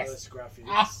the Yes. worst graphics.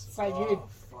 Ah, so good. Oh,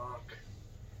 fuck.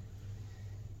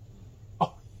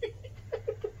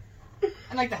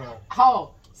 And like the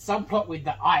whole subplot with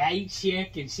the IA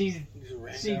chick, and she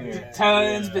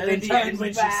turns, but And then at the end, turns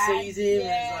when back. she sees him,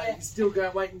 Yeah. it's like he's still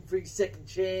going waiting for his second But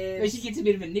chance. she gets a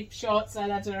bit of a nip shot, so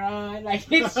that's alright.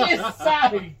 Like, it's just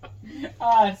so...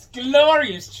 Oh, it's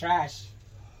glorious trash.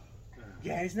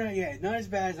 Yeah, it's not as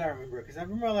bad as I remember. Because I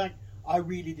remember, like, I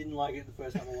really didn't like it the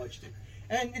first time I watched it.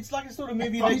 And it's like a sort of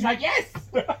movie I was like, that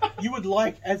yes! you would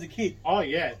like as a kid. Oh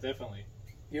yeah, definitely.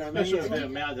 You know what I mean? Especially the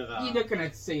amount of. You're not going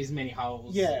to see as many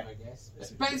holes, Yeah. I guess.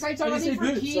 But at the same time, I And think it's for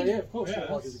a good, kid... so yeah, of course. Yeah,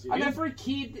 you like it as a kid. I know for a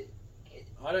kid,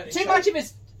 I don't think too so. much of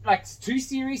it's like too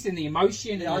serious in the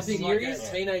emotion Yeah, and I the think like serious.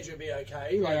 a teenager would be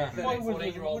okay, like Yeah. a 13,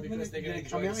 14-year-old, because they're going to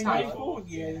come enjoy out the in stuff. '94.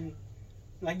 Yeah, and,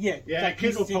 like yeah. Yeah, like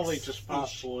kids will P6 probably just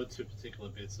fast -ish. forward to particular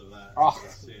bits of that. Oh.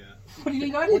 Yeah. What do you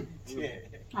think I did? Yeah.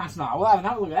 That's not. We'll have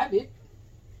another look at that bit.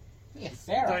 Yeah,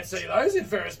 Sarah. Don't see those in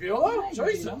Ferris Bueller.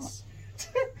 Maybe Jesus.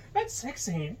 That sex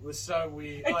scene. It was so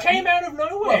weird. It Like, came out of Well,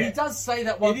 nowhere. he does say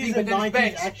that one It thing, is a but then it's 90s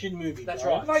bench. action movie. That's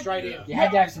bro. right, Like- straight Yeah. in. You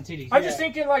had to have some titties. I'm just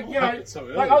thinking, like, you know, happened so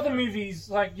early, like other though. movies,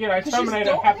 like, you know, Because she's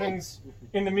Terminator dope, happens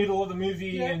in the middle of the movie,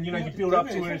 Yeah, and, you know, yeah, you build up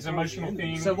to Terminator its happens emotional towards the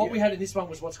end. theme. So what Yeah. we had in this one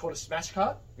was what's called a smash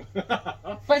cut.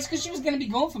 But it's because she was going to be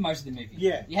gone for most of the movie.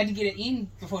 Yeah. You had to get it in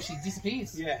before she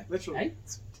disappears. Yeah. Literally. Hey?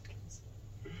 It's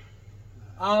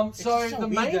So just so the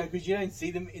weird main... though, because you don't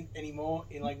see them anymore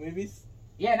in like movies.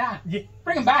 Yeah, nah. Yeah.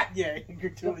 Bring them back. Yeah,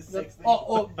 gratuitous sex thing.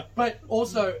 But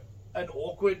also an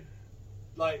awkward,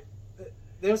 like,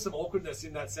 there was some awkwardness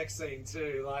in that sex scene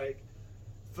too. Like,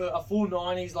 for a full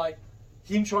 90s, like,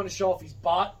 him trying to show off his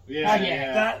butt. Yeah, Oh,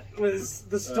 yeah. That was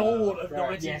the stalwart of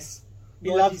right. 90s. Yes. He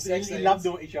 90s loved sex he scenes. loved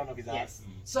doing showing off his ass. Yes.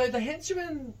 So the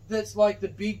henchman that's like the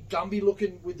big Gumby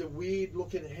looking with the weird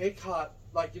looking haircut,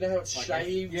 like, you know how it's Like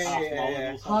shaved, Yeah, half yeah, mullet yeah.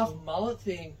 or half something. mullet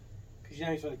thing. Because you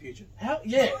know he's from the future. How?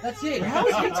 Yeah, that's it. How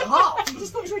is he tough? He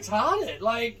just looks retarded.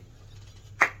 Like,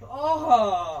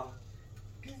 oh,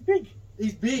 He's big.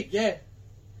 he's big. Yeah.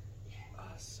 Oh,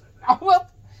 so bad. Oh, well.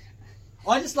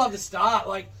 I just love the start.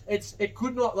 Like, it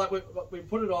could not, like, we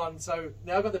put it on. So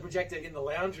now I've got the projector in the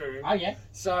lounge room. Oh, yeah.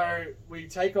 So we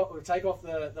take off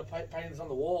the paintings on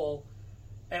the wall,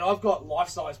 and I've got life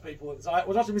size people. So I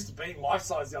was watching Mr. Bean life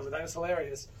size the other day. It was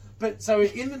hilarious. But so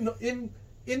in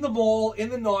the mall in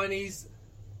the 90s,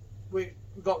 we've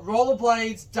got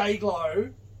rollerblades,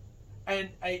 Dayglow, and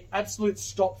a absolute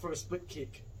stop for a split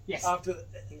kick. Yes. After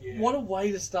Yeah. what a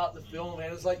way to start the film,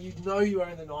 man! It was like you know you were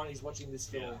in the 90s watching this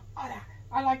film.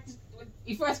 I like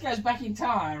he first goes back in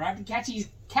time, right, to catch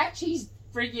his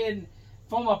friggin'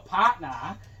 former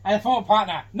partner, and the former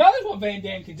partner knows what Van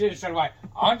Damme can do straight away.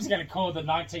 I'm just going to call the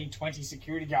 1920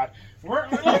 security guard. What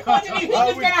do you think is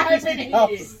going to happen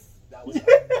here? That was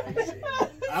amazing.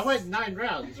 I went 9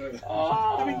 rounds.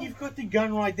 I mean, you've got the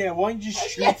gun right there. Why don't you just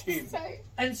shoot him?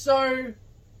 And so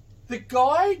the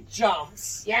guy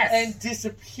jumps Yes. and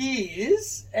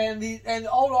disappears, and the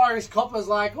old Irish copper's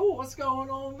like, "Oh, what's going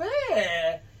on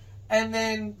there?" And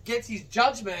then gets his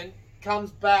judgment,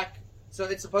 comes back. So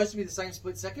it's supposed to be the same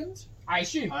split second. I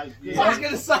assume. So I was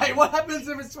going to say, what happens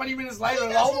if it's 20 minutes later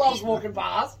and old love's walking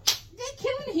past? They're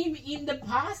killing him in the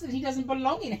past that he doesn't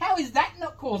belong in. How is that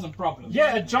not causing problems?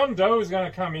 Yeah, John Doe is going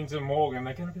to come into Morgan.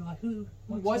 They're going to be like, who?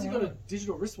 Why's he got a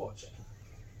digital wristwatch?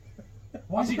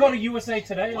 Why's he got a USA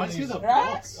Today on I see his... the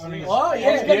Right? box. on his- Oh, He's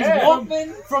yeah, got his yeah.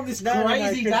 Walkman. From this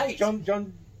crazy 'cause date. John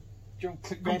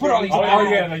put all his- Oh,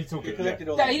 yeah, no, he took He it. Yeah. collected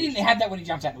all No, that he didn't shit. have that when he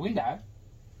jumped out the window.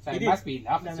 So He it did. must be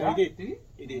enough. No, it's no, right. he did. Did he?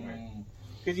 He did. Mm.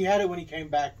 Because he had it when he came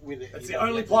back with it. That's He the had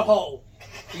only it. plot hole.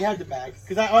 He had the bag.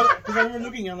 Because I remember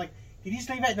looking, I'm like, did he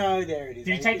sleep at? No, there it is.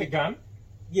 Did he take the gun?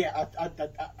 Yeah, I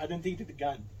don't think he took the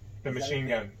gun. The Is that machine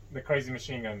okay? gun. The crazy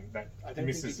machine gun that I don't think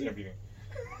misses he did. everything.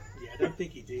 Yeah, I don't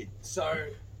think he did. So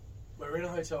we're in a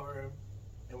hotel room,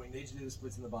 and we need to do the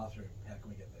splits in the bathroom. How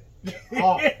can we get there?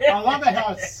 Oh, I love it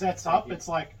how it sets up. It's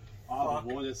like, oh, Fuck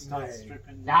the water starts me.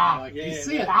 dripping. Nah. Like, Yeah, you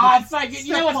see it. Ah, it's so good.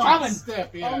 You know what's Step by coming.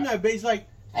 Step, yeah. Oh no, but it's like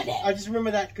And then- I just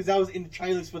remember that because I was in the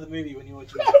trailers for the movie when you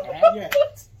watched it. Yeah,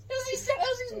 It was his,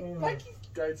 like,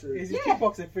 Go to. it's his Yeah.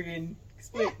 kickboxer friggin'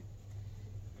 split.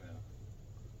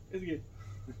 It's good.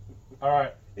 All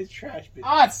right. It's trash, but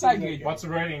oh, it's so it's good. okay. What's the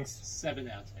ratings? 7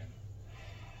 out of 10.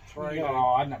 Three.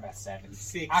 Oh, I don't know about 7.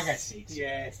 6. I'll go 6.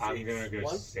 Yeah, 6. I'm gonna go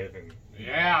One? 7.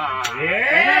 Yeah.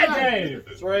 Yeah, Dave.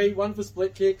 3, 1 for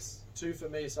split kicks, 2 for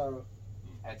Miyasara.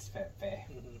 That's fair.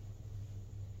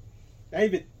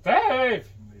 David, Dave,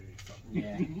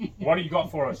 Yeah. what do you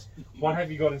got for us? What have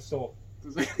you got in store?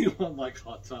 Does anyone like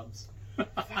hot tubs? I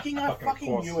Fucking fucking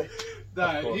course. knew it. Of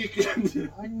No, course. you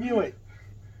can. I knew it.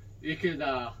 You could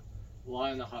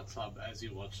lie in the hot tub as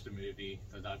you watch the movie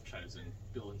that I've chosen,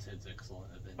 Bill and Ted's Excellent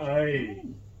Adventure. Hey.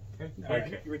 Okay. No,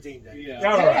 Okay. you redeemed it. Yeah.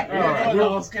 All right, all I right.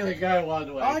 thought I was gonna go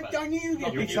one way. I knew you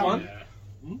Not get the some. one.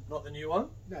 Yeah. Not the new one.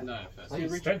 No, first.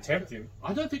 Please. Don't tempt him.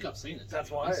 I don't think I've seen it.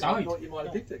 That's why I Sorry. thought you might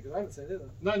have picked it because I haven't seen it either.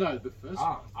 No, the first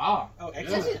one. Oh, Oh, Yeah.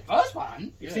 This excellent. is the first one.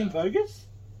 You've Yeah. seen Bogus?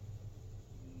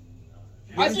 No.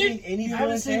 You haven't I seen any You haven't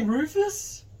Burns seen yet?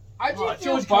 Rufus? I do Oh,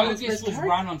 feel George Carlin's Bogus best was character?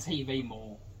 run on TV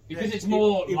more because Yeah, it's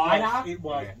more it lighter. It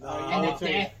was. Yeah. No, and I'll the tell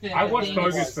you. death. And I the watched things.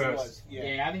 Bogus It was, first.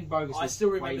 Yeah, I think Bogus. I was still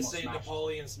way remember more seeing smashed.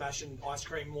 Napoleon smashing ice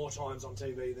cream more times on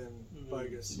TV than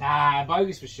Bogus. Nah,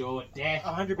 Bogus for sure. Death.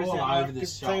 100%. All over the shop.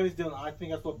 Same as Dylan. I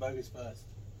think I thought Bogus first.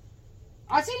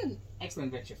 I seen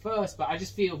Excellent Adventure first, but I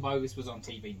just feel Bogus was on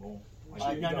TV more. No,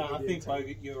 I WD think too.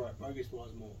 Bogus. You're right. Bogus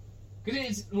was more. Because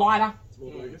it's lighter. It's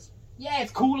more Mm. Bogus. Yeah,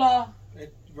 it's cooler.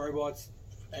 Robots,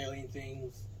 alien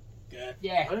things, death. I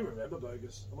Yeah. don't remember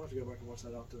Bogus. I might have to go back and watch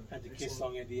that after. Had the kiss Excellent.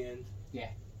 song at the end.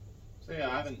 So yeah,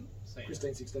 I haven't seen it.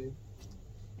 Christine 16.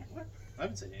 I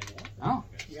haven't seen either one. Oh.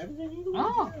 You haven't seen either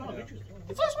Oh. one? Yeah. Interesting.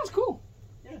 The first one's cool.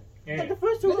 Like Yeah. the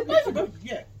first two They're are both good. good.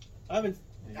 Yeah. I haven't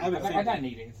I seen don't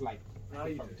need it. It's like. No,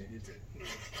 you Probably do. do. You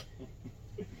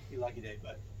do. You like it, Dave,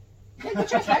 but. Yeah, good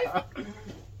choice, Dave.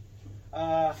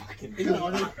 Fucking. Isn't it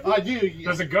on it? I knew you.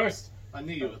 There's a ghost. I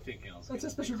knew you were thinking I was. That's gonna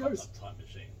a special think ghost. Hot Tub Time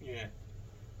Machine.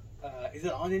 Yeah. Is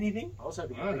it on anything? I was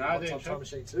hoping Oh, you would no, Hot they Tub didn't Time show-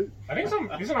 Machine too. I think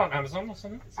is it on Amazon or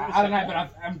something? I don't know,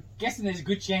 but I'm guessing there's a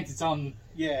good chance it's on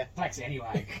Yeah. Plex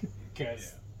anyway,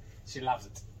 because she loves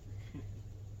it.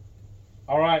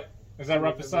 All right. Does that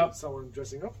wrap us up? Someone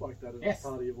dressing up like that at Yes. a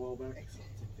party a while back. Excellent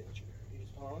adventure.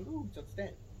 Ooh, just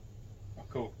stand. Oh,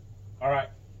 cool. All right.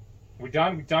 We're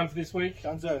done. We're done for this week.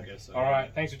 Dunzo. I guess so. All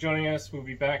right. Thanks for joining us. We'll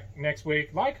be back next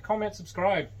week. Like, comment,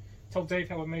 subscribe. Tell Dave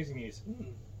how amazing he is.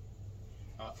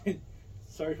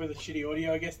 Sorry for the shitty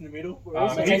audio, I guess, in the middle. We're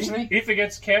also, Potentially. If it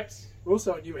gets kept, we're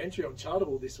also a new entry on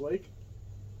Chartable this week.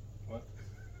 What?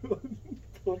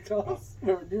 Podcast.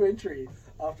 We're a new entry.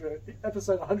 After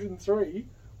episode 103,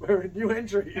 we're a new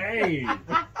entry. hey,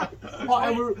 Oh,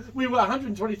 and we were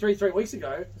 123 3 weeks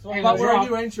ago, Hey, but look, we're a Rob.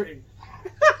 new entry.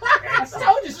 I'm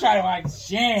still just trying to like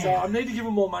jam. So I need to give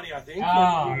them more money, I think.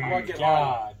 Oh We my might get higher.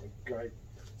 god. Great.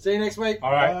 See you next week.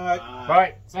 all right. Bye.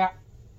 Bye. So,